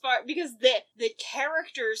 like, because the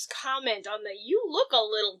characters comment on that you look a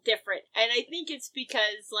little different, and I think it's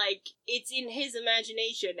because, like, it's in his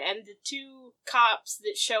imagination, and the two cops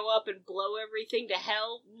that show up and blow everything to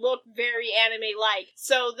hell look very anime-like.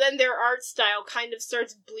 So then their art style kind of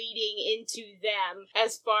starts bleeding into them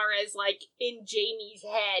as far as, like, in Jamie's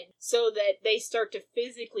head, so that they start to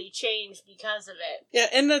physically change because of it. Yeah,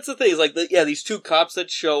 and that's the thing, is like, these two cops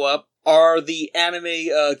that show up are the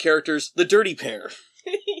anime characters, the Dirty Pair.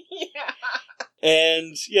 Yeah.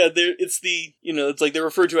 And, yeah, it's like they're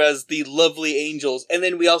referred to as the Lovely Angels. And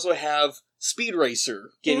then we also have Speed Racer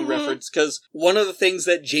getting referenced, because one of the things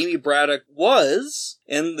that Jamie Braddock was,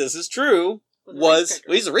 and this is true,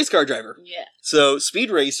 he's a race car driver. Yeah. So, Speed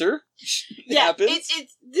Racer happens.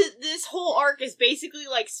 It's this whole arc is basically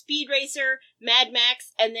like Speed Racer, Mad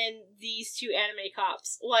Max, and then these two anime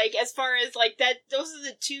cops. Like, as far as, like, that, those are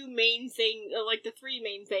the two main things, like, the three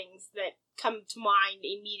main things that come to mind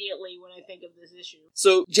immediately when I think of this issue.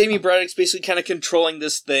 So, Jamie Braddock's basically kind of controlling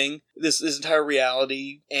this thing, this entire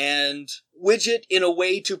reality, and Widget, in a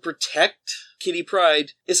way to protect Kitty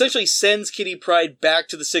Pryde, essentially sends Kitty Pryde back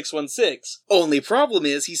to the 616. Only problem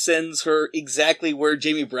is, he sends her exactly where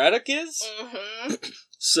Jamie Braddock is. Mm-hmm.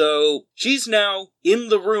 So, she's now in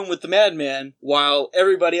the room with the Madman, while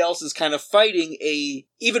everybody else is kind of fighting a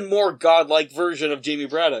even more godlike version of Jamie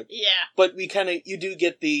Braddock. Yeah. But you do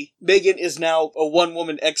get Megan is now a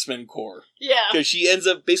one-woman X-Men Corps. Yeah. Because she ends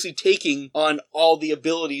up basically taking on all the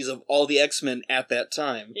abilities of all the X-Men at that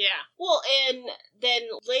time. Yeah. Well, and then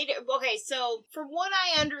later, okay, so from what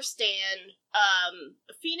I understand,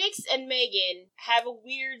 Phoenix and Megan have a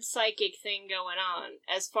weird psychic thing going on,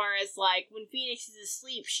 as far as, like, when Phoenix is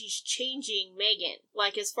asleep, she's changing Megan.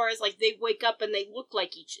 Like, as far as, like, they wake up and they look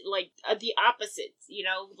like the opposites, you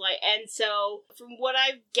know? Like, and so, from what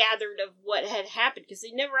I've gathered of what had happened, because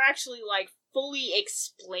they never actually, like, fully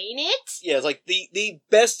explain it. Yeah, it's like, the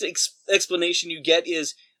best explanation you get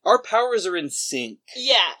is, our powers are in sync.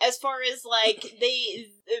 Yeah, as far as, like,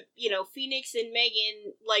 Phoenix and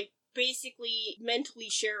Megan, like, basically mentally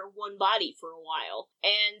share one body for a while.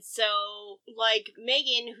 And so, like,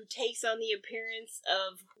 Megan, who takes on the appearance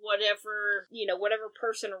of whatever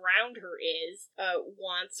person around her is,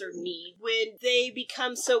 wants or needs, when they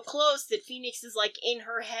become so close that Phoenix is, like, in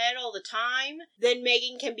her head all the time, then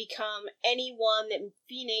Megan can become anyone that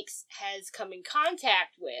Phoenix has come in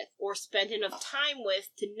contact with or spent enough time with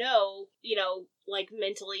to know, like,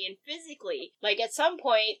 mentally and physically. Like, at some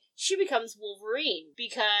point, she becomes Wolverine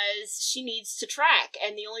because she needs to track,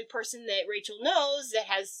 and the only person that Rachel knows that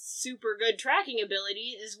has super good tracking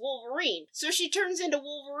ability is Wolverine. So she turns into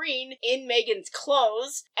Wolverine in Megan's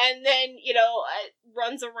clothes, and then,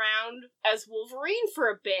 runs around as Wolverine for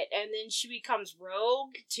a bit, and then she becomes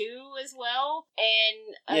Rogue, too, as well,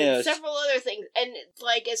 and several other things. And,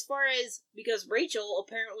 like, as far as, because Rachel,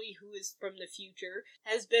 apparently, who is from the future,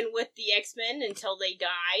 has been with the X-Men until they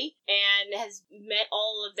die, and has met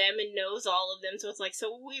all of them and knows all of them, so it's like,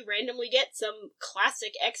 so we randomly get some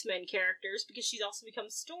classic X-Men characters, because she's also become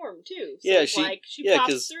Storm, too. So she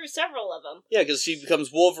pops through several of them. Yeah, because she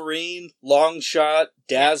becomes Wolverine, Longshot,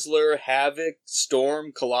 Dazzler, Havoc,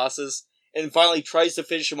 Storm, Colossus, and finally tries to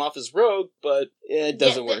finish him off as Rogue, but it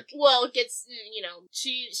doesn't work. Well, it gets,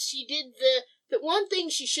 she did the one thing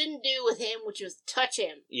she shouldn't do with him, which was touch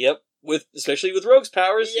him. Yep. Especially with Rogue's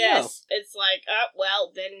powers. Yes. It's like,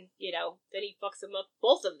 then he fucks them up,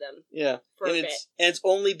 both of them. Yeah. For a bit. And it's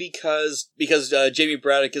only because Jamie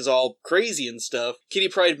Braddock is all crazy and stuff, Kitty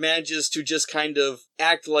Pryde manages to just kind of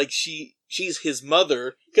act like she's his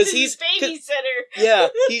mother, because he's babysitter. Yeah,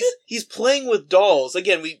 he's playing with dolls.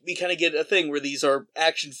 Again, we kind of get a thing where these are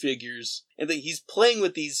action figures, and that he's playing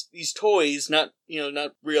with these toys, not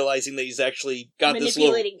realizing that he's actually got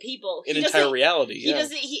manipulating this people, entire reality. He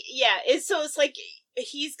doesn't. It's like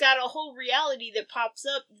he's got a whole reality that pops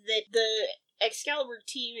up that the Excalibur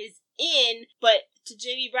team is in, but to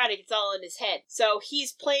J.B. Braddock, it's all in his head. So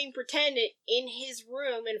he's playing pretend in his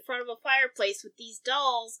room in front of a fireplace with these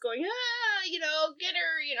dolls going, get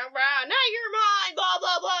her, rah, now you're mine, blah,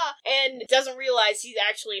 blah, blah. And doesn't realize he's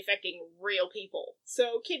actually affecting real people.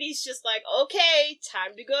 So Kitty's just like, okay,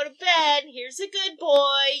 time to go to bed. Here's a good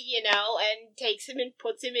boy, and takes him and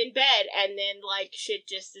puts him in bed. And then, shit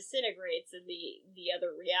just disintegrates in the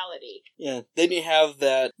other reality. Yeah. Then you have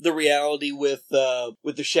the reality with the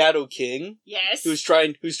Shadow King. Yes. Who's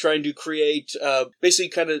trying to create, basically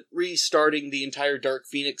kind of restarting the entire Dark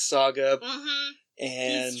Phoenix saga. Mm-hmm.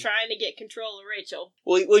 And he's trying to get control of Rachel.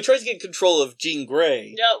 Well, he tries to get control of Jean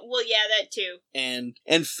Grey. No, well, yeah, that too. And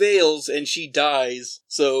fails, and she dies.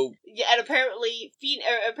 So yeah, and apparently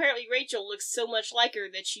Rachel looks so much like her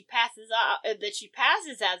that she passes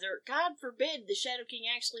as her. God forbid the Shadow King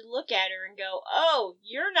actually look at her and go, "Oh,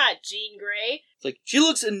 you're not Jean Grey." It's like she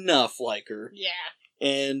looks enough like her. Yeah.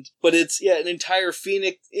 But it's, an entire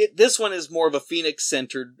Phoenix. This one is more of a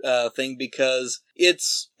Phoenix-centered thing because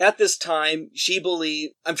it's, at this time,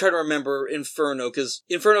 I'm trying to remember Inferno, because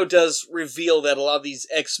Inferno does reveal that a lot of these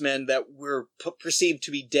X-Men that were perceived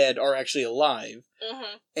to be dead are actually alive.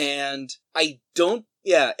 Mm-hmm. And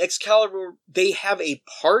Excalibur, they have a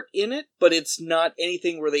part in it, but it's not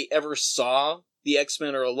anything where they ever saw the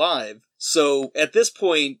X-Men are alive. So, at this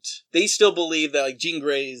point, they still believe that, Jean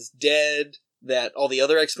Grey is dead, that all the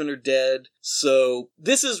other X-Men are dead. So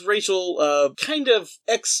this is Rachel, kind of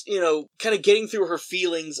getting through her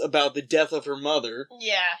feelings about the death of her mother.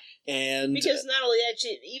 Yeah. And because not only that,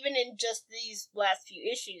 even in just these last few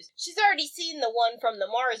issues, she's already seen the one from the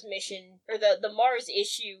Mars mission, or the Mars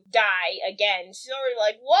issue, die again. She's already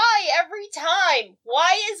like, why every time?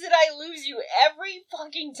 Why is it I lose you every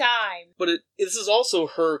fucking time? But this is also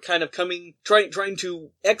her kind of trying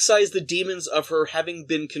to excise the demons of her having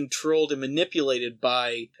been controlled and manipulated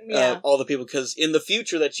by all the people, because in the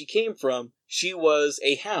future that she came from, she was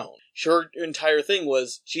a hound. Her entire thing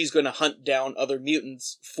was she's going to hunt down other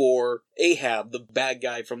mutants for Ahab, the bad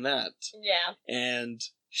guy from that. Yeah. And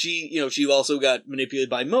she also got manipulated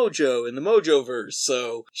by Mojo in the Mojoverse,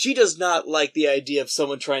 so she does not like the idea of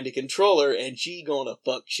someone trying to control her, and she gonna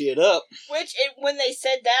fuck shit up. Which, when they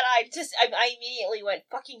said that, I immediately went,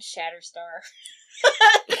 fucking Shatterstar.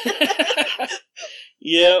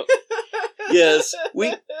 Yep. Yes.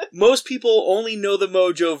 Most people only know the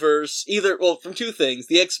Mojoverse from two things: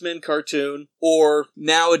 the X-Men cartoon, or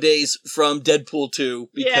nowadays from Deadpool 2,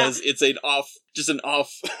 because it's just an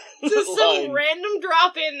off just line. some random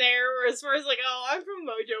drop in there as far as I'm from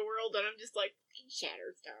Mojo World, and I'm just like, fucking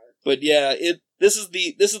Shatterstar. But yeah, this is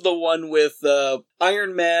the one with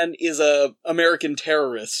Iron Man is a American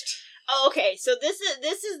terrorist. Oh, okay, so this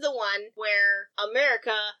is the one where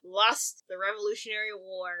America lost the Revolutionary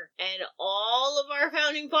War, and all of our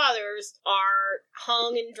founding fathers are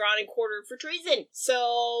hung and drawn and quartered for treason.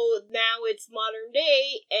 So now it's modern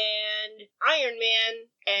day, and Iron Man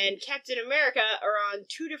and Captain America are on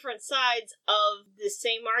two different sides of the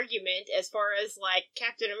same argument, as far as,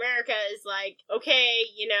 Captain America is like, okay,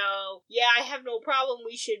 I have no problem,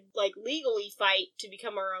 we should, legally fight to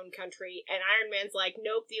become our own country, and Iron Man's like,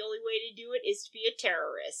 nope, the only way to do it is to be a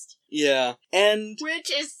terrorist. Yeah, and...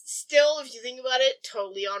 which is still, if you think about it,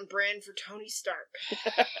 totally on brand for Tony Stark.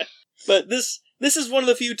 But this is one of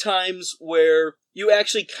the few times where you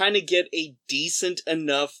actually kind of get a decent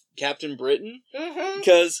enough Captain Britain. Mm-hmm.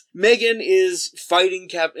 Because Megan is fighting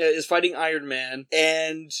Iron Man,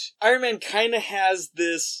 and Iron Man kind of has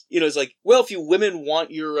this, it's like, well, if you women want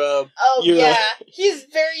your, he's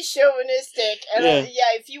very chauvinistic, and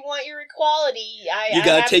if you want your equality, you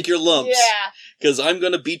gotta take your lumps. Yeah. Because I'm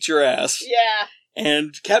gonna beat your ass. Yeah.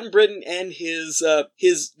 And Captain Britain and his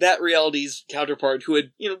that reality's counterpart, who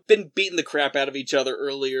had, been beating the crap out of each other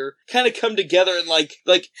earlier, kind of come together and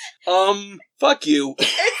fuck you.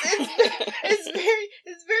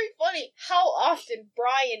 It's very funny how often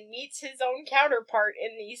Brian meets his own counterpart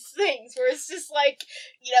in these things, where it's just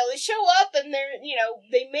they show up and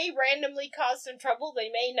they may randomly cause some trouble, they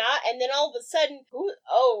may not, and then all of a sudden,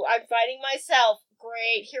 I'm fighting myself.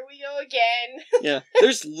 Great, here we go again. Yeah,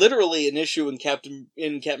 there's literally an issue in Captain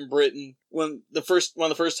Britain one of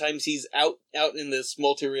the first times he's out in this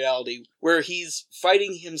multi-reality, where he's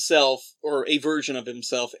fighting himself, or a version of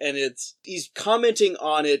himself, and he's commenting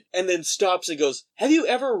on it, and then stops and goes, have you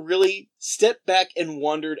ever really stepped back and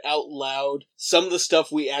wondered out loud some of the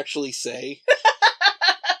stuff we actually say?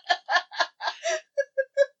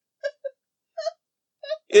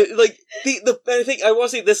 I think I want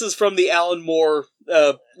to say this is from the Alan Moore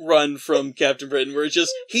run from Captain Britain, where it's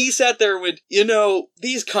just, he sat there and went,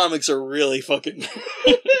 these comics are really fucking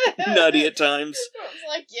nutty at times. I was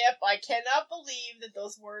like, yep, I cannot believe that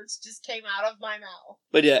those words just came out of my mouth.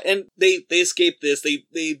 But yeah, and they escape this.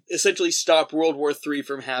 They essentially stop World War III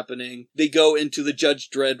from happening. They go into the Judge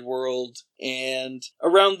Dredd world, and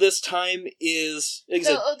around this time is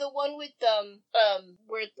the one with the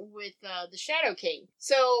Shadow King.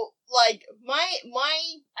 So like I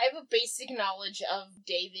have a basic knowledge of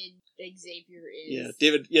David Xavier is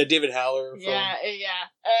David Haller. Yeah,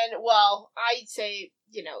 and well, I'd say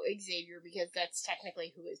Xavier because that's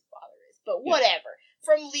technically who his father is, but whatever.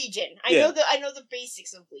 From Legion. I know the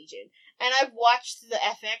basics of Legion. And I've watched the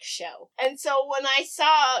FX show. And so when I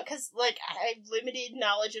saw, because, I have limited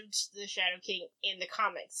knowledge of the Shadow King in the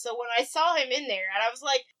comics. So when I saw him in there, and I was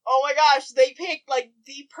like, oh my gosh, they picked,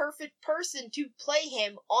 the perfect person to play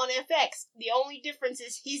him on FX. The only difference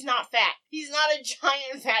is he's not fat. He's not a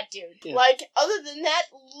giant fat dude. Yeah. Other than that,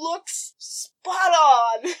 looks spot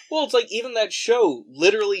on. Well, it's even that show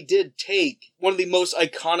literally did take one of the most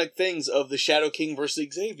iconic things of the Shadow King versus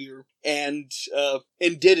Xavier and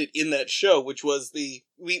did it in that show, which was we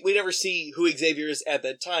never see who Xavier is at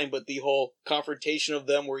that time, but the whole confrontation of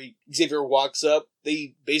them where Xavier walks up,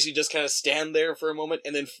 they basically just kind of stand there for a moment,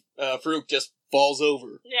 and then Farouk just falls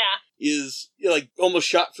over. Yeah. Is almost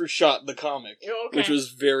shot for shot the comic, which was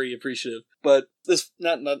very appreciative. But this,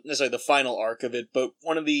 not necessarily the final arc of it, but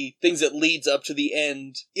one of the things that leads up to the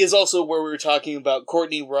end is also where we were talking about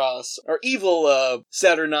Courtney Ross, our evil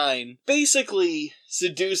Saturnine, basically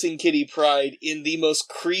seducing Kitty Pryde in the most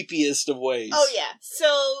creepiest of ways. Oh yeah. So,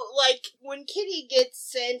 when Kitty gets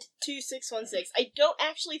sent to 616, I don't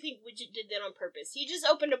actually think Widget did that on purpose. He just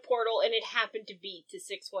opened a portal and it happened to be to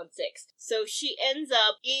 616. So she ends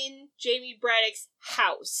up in Jamie Braddock's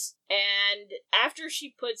house. And after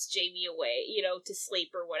she puts Jamie away, to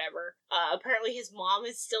sleep or whatever, apparently his mom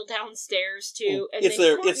is still downstairs too. And it's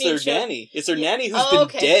their nanny. It's their nanny who's been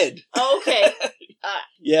dead. Okay.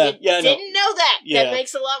 Didn't know that. Yeah. That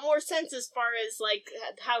makes a lot more sense as far as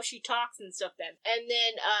how she talks and stuff then. And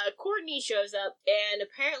then Courtney shows up, and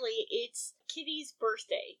apparently it's Kitty's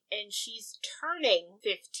birthday, and she's turning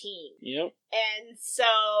 15. Yep. And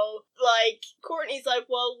so, Courtney's like,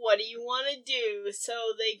 well, what do you want to do?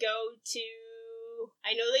 So they go to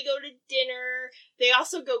dinner. They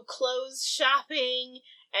also go clothes shopping.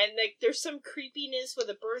 And there's some creepiness with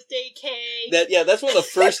a birthday cake. That's one of the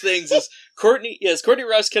first things is Courtney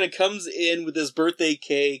Ross kind of comes in with this birthday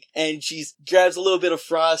cake, and she grabs a little bit of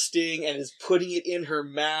frosting and is putting it in her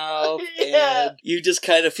mouth, and you just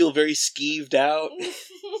kind of feel very skeeved out.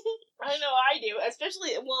 I know I do,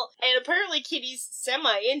 especially, and apparently Kitty's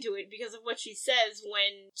semi-into it because of what she says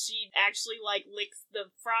when she actually, licks the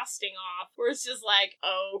frosting off, where it's just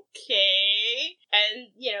okay. And,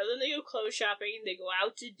 then they go clothes shopping, they go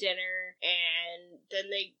out to dinner, and then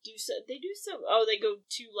they go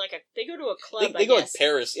to a club, They go to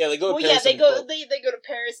Paris. Yeah, they go to Paris. They go to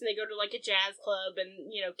Paris, and they go to, a jazz club, and,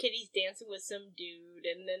 Kitty's dancing with some dude,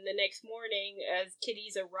 and then the next morning, as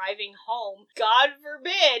Kitty's arriving home, God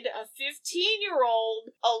forbid, a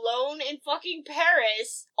 15-year-old alone in fucking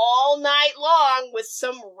Paris all night long with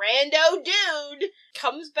some rando dude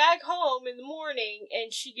comes back home in the morning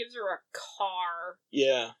and she gives her a car.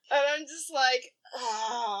 Yeah. And I'm just like,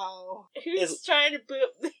 oh, who's trying to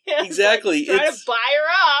exactly trying to buy her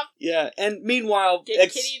off? Yeah, and meanwhile,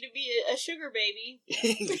 get Kitty to be a sugar baby.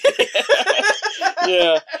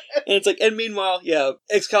 Yeah, and meanwhile,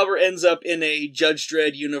 Excalibur ends up in a Judge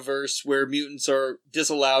Dredd universe where mutants are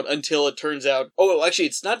disallowed until it turns out. Oh, well, actually,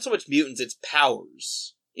 it's not so much mutants; it's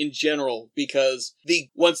powers in general, because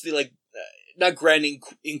not Grand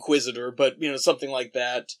Inquisitor, but something like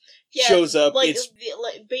that. Shows up. The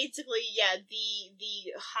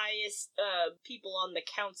highest people on the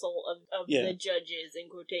council of the judges in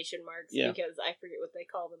quotation marks, because I forget what they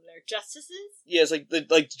call them. They're justices. Yeah, it's like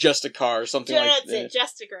Justicar or something like that. That's it,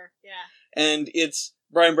 Justicar. Yeah. And it's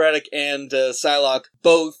Brian Braddock and Psylocke,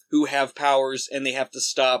 both who have powers, and they have to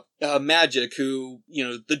stop Magic, who,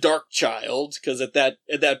 the Dark Child, because at that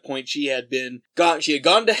point she had gone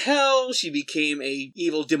to hell, she became a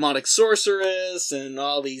evil demonic sorceress, and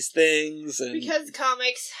all these things. And because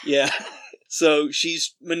comics. Yeah. So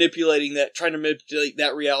she's trying to manipulate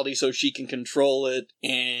that reality so she can control it,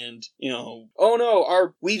 and, oh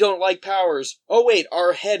no, we don't like powers. Oh wait,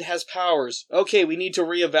 our head has powers. Okay, we need to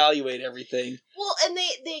reevaluate everything. Well, and they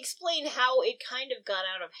explain how it kind of got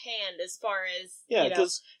out of hand as far as,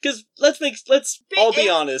 because let's all be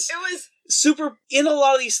honest. It was super, in a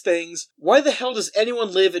lot of these things, why the hell does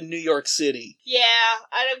anyone live in New York City? Yeah,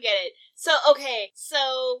 I don't get it.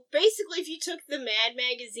 So basically if you took the Mad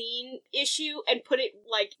Magazine issue and put it,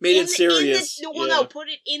 like... Made it serious. No, put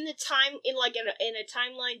it in the time, in a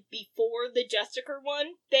timeline before the Justicar one,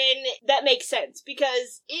 then that makes sense.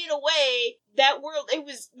 Because, in a way, that world, it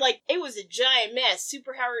was a giant mess.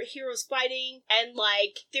 Superpower heroes fighting, and,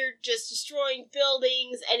 like, they're just destroying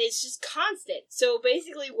buildings, and it's just constant. So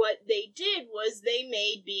basically what they did was they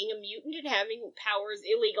made being a mutant and having powers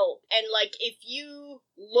illegal. And, like, if you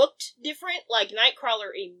looked different, like,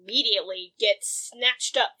 Nightcrawler immediately gets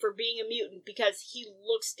snatched up for being a mutant because he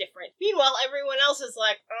looks different. Meanwhile, everyone else is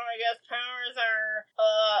like, oh, I guess powers are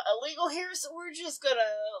illegal here, so we're just gonna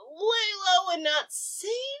lay low and not say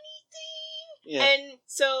anything. Yeah. And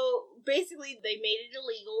so basically they made it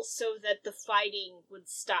illegal so that the fighting would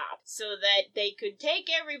stop, so that they could take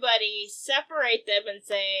everybody, separate them, and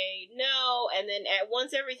say no, and then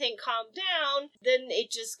once everything calmed down, then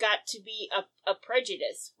it just got to be a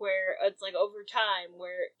prejudice, where it's like over time,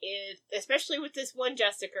 where especially with this one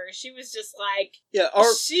Justicar, she was just like, it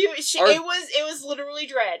was literally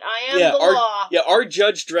Dredd. I am the law. Yeah, our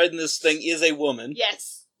Judge Dredd in this thing is a woman.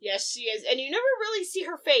 Yes, she is. And you never really see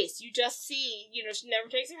her face. You just see, she never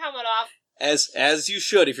takes her helmet off. As you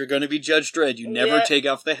should, if you're going to be Judge Dredd, you never take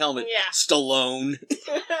off the helmet. Yeah. Stallone.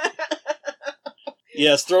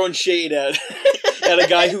 Yes, throwing shade at a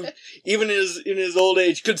guy who, even in his old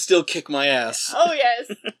age, could still kick my ass. Oh,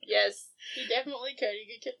 yes. Yes. He definitely could.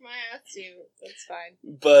 He could kick my ass, too. That's fine.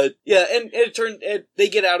 But, yeah, and they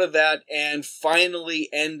get out of that and finally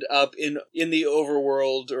end up in the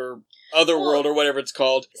overworld, or Otherworld, or whatever it's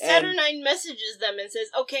called. Saturnine messages them and says,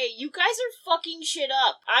 okay, you guys are fucking shit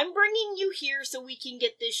up. I'm bringing you here so we can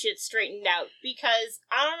get this shit straightened out. Because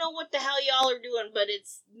I don't know what the hell y'all are doing, but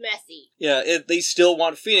it's messy. Yeah, they still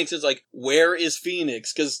want Phoenix. It's like, where is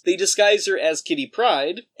Phoenix? Because they disguise her as Kitty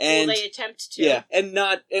Pryde. And they attempt to. Yeah, and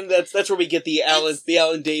that's where we get the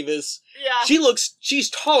Alan Davis. Yeah. She's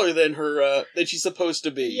taller than her, than she's supposed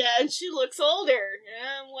to be. Yeah, and she looks older.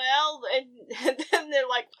 And then they're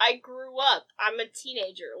like, I grew up. I'm a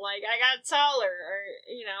teenager. Like, I got taller.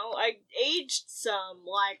 Or, I aged some.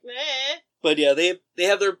 Like, meh. But yeah, they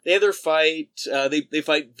have their fight. They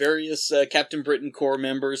fight various Captain Britain Corps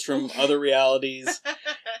members from other realities.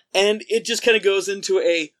 And it just kind of goes into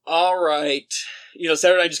alright.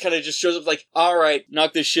 Saturday Night just kind of shows up like, alright,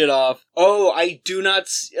 knock this shit off. Oh, I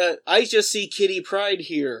just see Kitty Pryde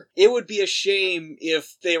here. It would be a shame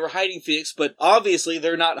if they were hiding Phoenix, but obviously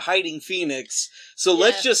they're not hiding Phoenix, so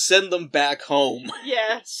let's just send them back home.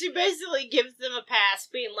 Yeah, she basically gives them a pass,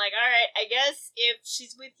 being like, alright, I guess if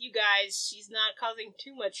she's with you guys, she's not causing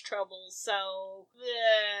too much trouble, so,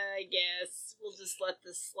 I guess we'll just let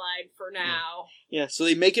this slide for now. Yeah, so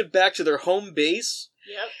they make it back to their home base.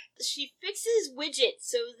 Yep. She fixes Widget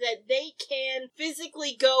so that they can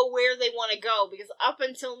physically go where they want to go, because up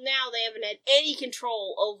until now they haven't had any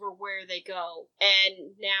control over where they go.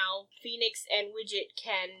 And now Phoenix and Widget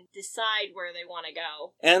can decide where they want to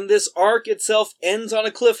go. And this arc itself ends on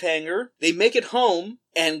a cliffhanger. They make it home,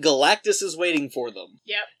 and Galactus is waiting for them.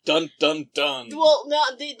 Yep. Dun, dun, dun. Well, no,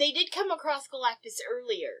 they did come across Galactus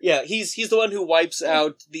earlier. Yeah, he's the one who wipes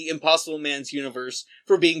out the Impossible Man's universe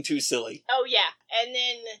for being too silly. Oh, yeah. And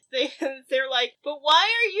then they're like, but why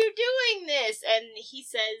are you doing this? And he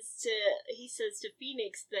says to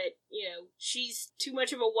Phoenix that, she's too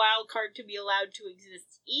much of a wild card to be allowed to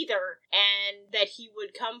exist either, and that he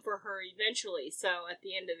would come for her eventually. So at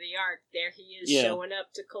the end of the arc, there he is showing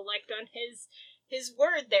up to collect on his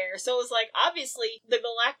word there. So it's like, obviously, the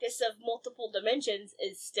Galactus of multiple dimensions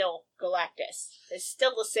is still Galactus. It's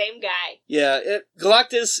still the same guy. Yeah,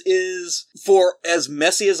 Galactus is, for as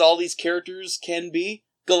messy as all these characters can be,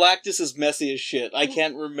 Galactus is messy as shit. I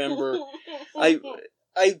can't remember. I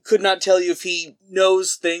could not tell you if he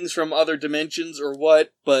knows things from other dimensions or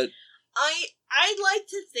what, but... I'd like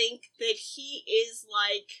to think that he is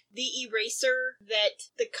like the eraser that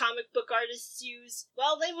the comic book artists use.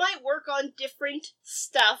 While they might work on different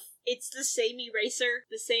stuff, it's the same eraser,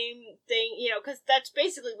 the same thing, because that's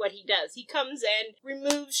basically what he does. He comes and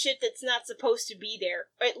removes shit that's not supposed to be there,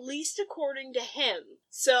 at least according to him.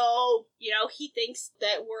 So, he thinks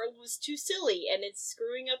that world was too silly, and it's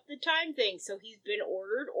screwing up the time thing, so he's been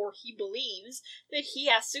ordered, or he believes, that he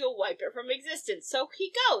has to go wipe it from existence. So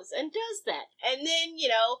he goes and does that. And then,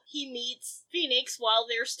 he meets Phoenix while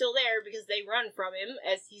they're still there because they run from him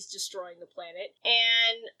as he's destroying the planet.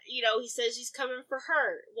 And, he says he's coming for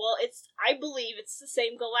her. Well, I believe it's the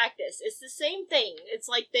same Galactus. It's the same thing. It's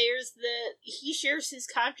like he shares his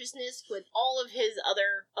consciousness with all of his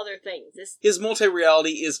other things. His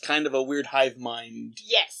multi-reality is kind of a weird hive mind.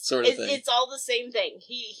 Yes. Sort of thing. It's all the same thing.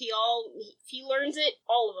 If he learns it,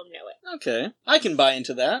 all of them know it. Okay. I can buy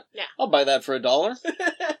into that. Yeah. I'll buy that for $1.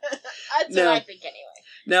 That's what I think anyway.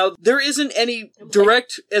 Now, there isn't any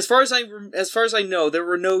direct, as far as I know, there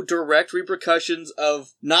were no direct repercussions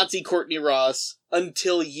of Nazi Courtney Ross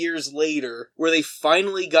until years later, where they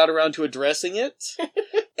finally got around to addressing it.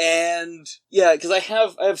 And, yeah, because I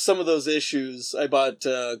have some of those issues I bought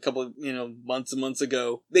a couple of, months and months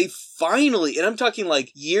ago. They finally, and I'm talking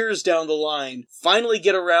like years down the line, finally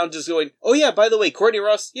get around just going, oh yeah, by the way, Courtney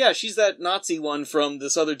Ross, yeah, she's that Nazi one from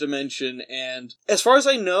this other dimension, and as far as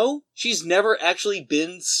I know, she's never actually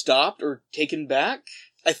been stopped or taken back.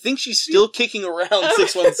 I think she's still kicking around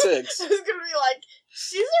 616. I was gonna be like,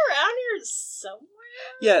 she's around here somewhere?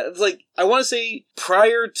 Yeah, it's like, I want to say,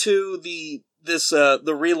 prior to the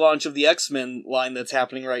relaunch of the X-Men line that's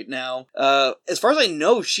happening right now, as far as I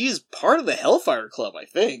know, she's part of the Hellfire Club, I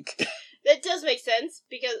think. That does make sense,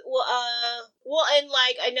 because, and,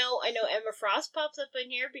 like, I know Emma Frost pops up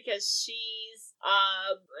in here because she's,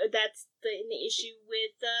 that's in the issue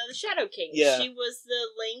with, the Shadow King. Yeah. She was the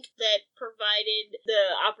link that provided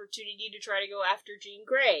the opportunity to try to go after Jean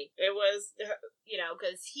Grey. It was,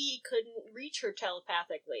 because he couldn't reach her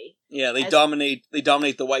telepathically. Yeah, they dominate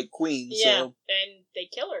the White Queen, yeah, so. and they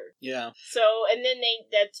kill her. Yeah. So, and then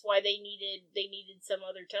that's why they needed some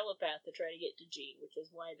other telepath to try to get to Jean, which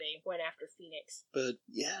is why they went after Phoenix. But,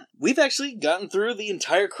 yeah, we've actually gotten through the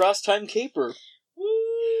entire Cross-Time Caper. Woo!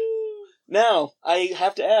 Now, I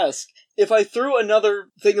have to ask, if I threw another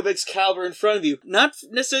thing of Excalibur in front of you, not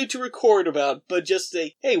necessarily to record about, but just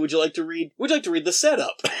say, hey, would you like to read the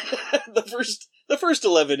setup? the first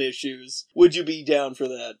 11 issues. Would you be down for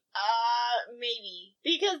that? Maybe.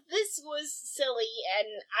 Because this was silly,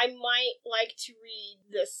 and I might like to read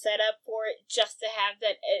the setup for it just to have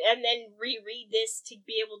that, and then reread this to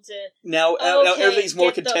be able to... Now everything's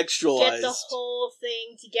more contextualized. Get the whole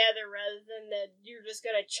thing together rather than that you're just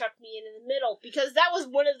gonna chuck me in the middle. Because that was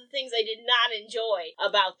one of the things I did not enjoy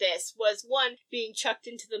about this, was one, being chucked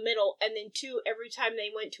into the middle, and then two, every time they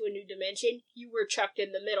went to a new dimension, you were chucked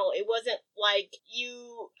in the middle. It wasn't like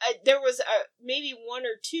you... there was maybe one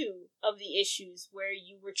or two of the issues where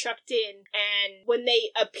you were chucked in, and when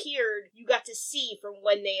they appeared, you got to see from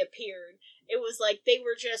when they appeared. It was like they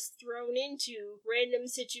were just thrown into random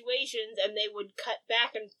situations, and they would cut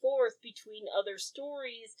back and forth between other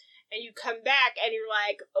stories, and you come back, and you're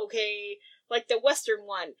like, okay, like the Western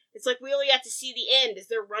one. It's like we only got to see the end as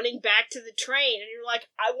they're running back to the train, and you're like,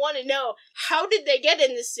 I want to know, how did they get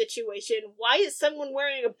in this situation? Why is someone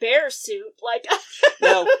wearing a bear suit? Like,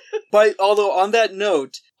 now, although on that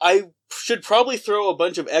note, I should probably throw a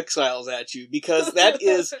bunch of Exiles at you, because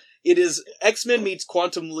it is X-Men meets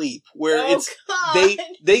Quantum Leap, where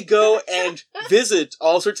they go and visit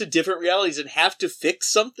all sorts of different realities and have to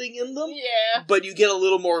fix something in them. Yeah. But you get a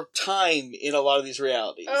little more time in a lot of these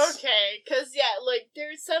realities. Okay, because, like,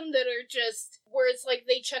 there's some that are just, where it's like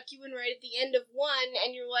they chuck you in right at the end of one,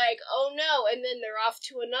 and you're like, oh no, and then they're off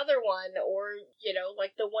to another one, or,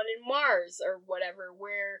 like the one in Mars, or whatever,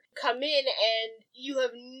 where come in and you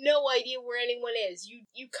have no idea where anyone is.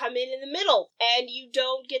 You come in the middle, and you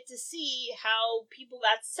don't get to see how people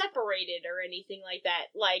got separated or anything like that.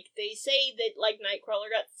 Like, they say that, like, Nightcrawler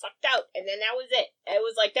got sucked out, and then that was it. It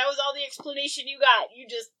was like, that was all the explanation you got. You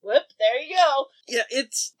just, whoop, there you go. Yeah,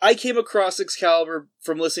 I came across Excalibur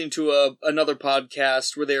from listening to another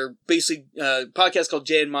podcast where they're basically a podcast called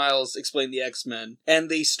Jay and Miles Explain the X-Men, and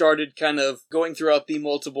they started kind of going throughout the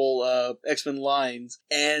multiple X-Men lines,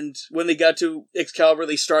 and when they got to Excalibur,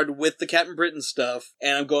 they started with the Captain Britain stuff,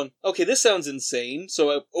 and I'm going, okay, this sounds insane.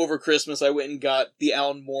 So over Christmas, I went and got the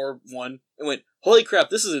Alan Moore one and went, holy crap,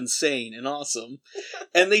 this is insane and awesome.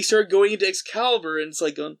 And they started going into Excalibur, and it's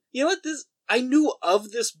like going, you know what, I knew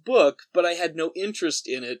of this book, but I had no interest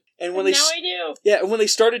in it. And now I do. Yeah, and when they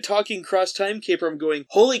started talking Cross-Time Caper, I'm going,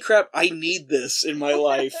 holy crap, I need this in my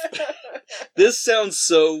life. This sounds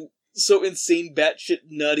so insane, batshit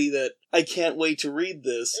nutty that I can't wait to read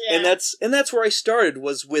this. Yeah. And that's where I started,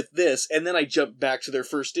 was with this, and then I jumped back to their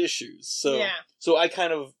first issues. So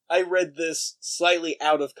I read this slightly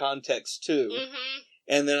out of context too. Mm-hmm.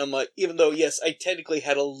 And then I'm like, even though, yes, I technically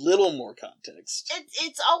had a little more context.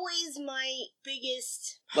 It's always my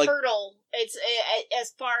biggest Like- hurdle. It's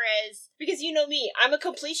as far as, because you know me, I'm a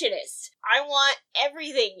completionist. I want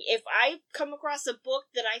everything. If I come across a book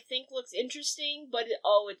that I think looks interesting, but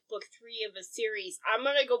it's book 3 of a series, I'm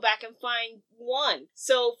gonna go back and find one.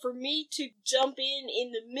 So for me to jump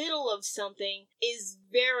in the middle of something is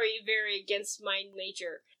very, very against my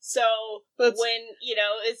nature. So when,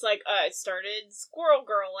 it's like, it started Squirrel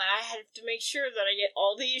Girl, and I have to make sure that I get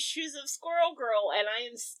all the issues of Squirrel Girl, and I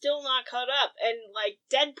am still not caught up. And, like,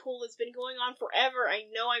 Deadpool has been going on forever. I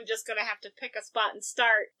know I'm just gonna have to pick a spot and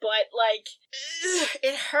start, but, like,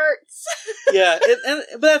 it hurts. Yeah,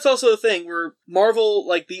 but that's also the thing, where Marvel,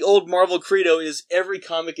 like, the old Marvel credo is every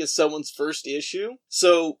comic is someone's first issue.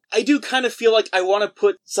 So I do kind of feel like I want to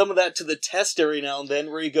put some of that to the test every now and then,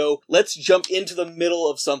 where you go, let's jump into the middle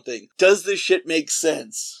of something. Does this shit make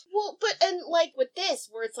sense? Well, and like with this,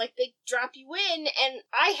 where it's like they drop you in, and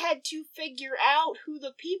I had to figure out who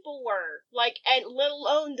the people were. Like, and let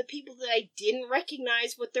alone the people that I didn't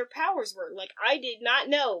recognize what their powers were. Like, I did not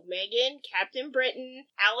know Megan, Captain Britain,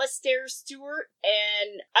 Alistair Stewart,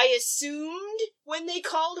 and I assumed when they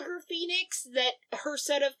called her Phoenix that her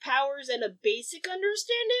set of powers and a basic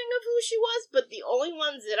understanding of who she was, but the only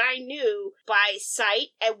ones that I knew by sight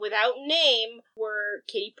and without name were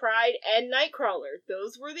Kitty Pryde and Nightcrawler.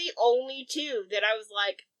 Those were the only two that I was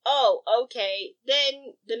like, oh, okay.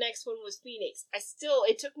 Then the next one was Phoenix.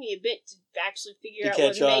 It took me a bit to actually figure out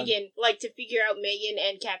what Megan, to figure out Megan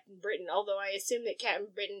and Captain Britain, although I assume that Captain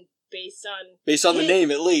Britain, based on the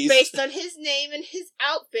name at least. Based on his name and his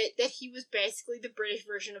outfit, that he was basically the British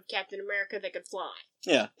version of Captain America that could fly.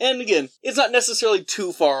 Yeah, and again, it's not necessarily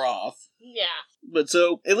too far off. Yeah. But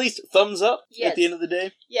so, at least thumbs up at the end of the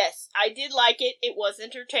day? Yes, I did like it. It was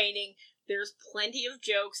entertaining. There's plenty of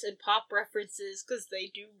jokes and pop references, because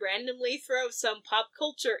they do randomly throw some pop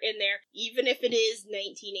culture in there, even if it is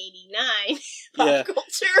 1989 pop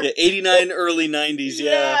culture. Yeah, 89, early 90s,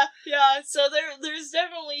 yeah. Yeah, so there's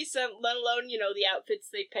definitely some, let alone, the outfits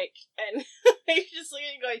they pick, and you're just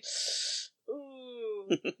looking and going, ooh,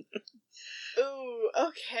 ooh,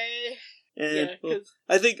 okay. And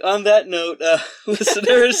I think on that note,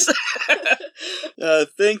 listeners,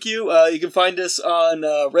 thank you. You can find us on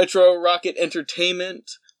Retro Rocket Entertainment.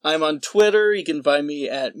 I'm on Twitter. You can find me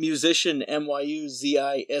at musician, MUZISHION.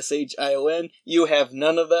 You have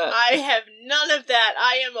none of that? I have none of that.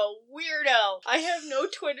 I am a weirdo. I have no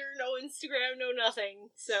Twitter, no Instagram, no nothing.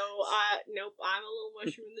 So, nope, I'm a little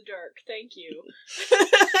mushroom in the dark. Thank you.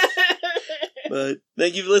 But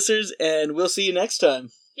thank you, listeners, and we'll see you next time.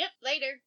 Yep, later.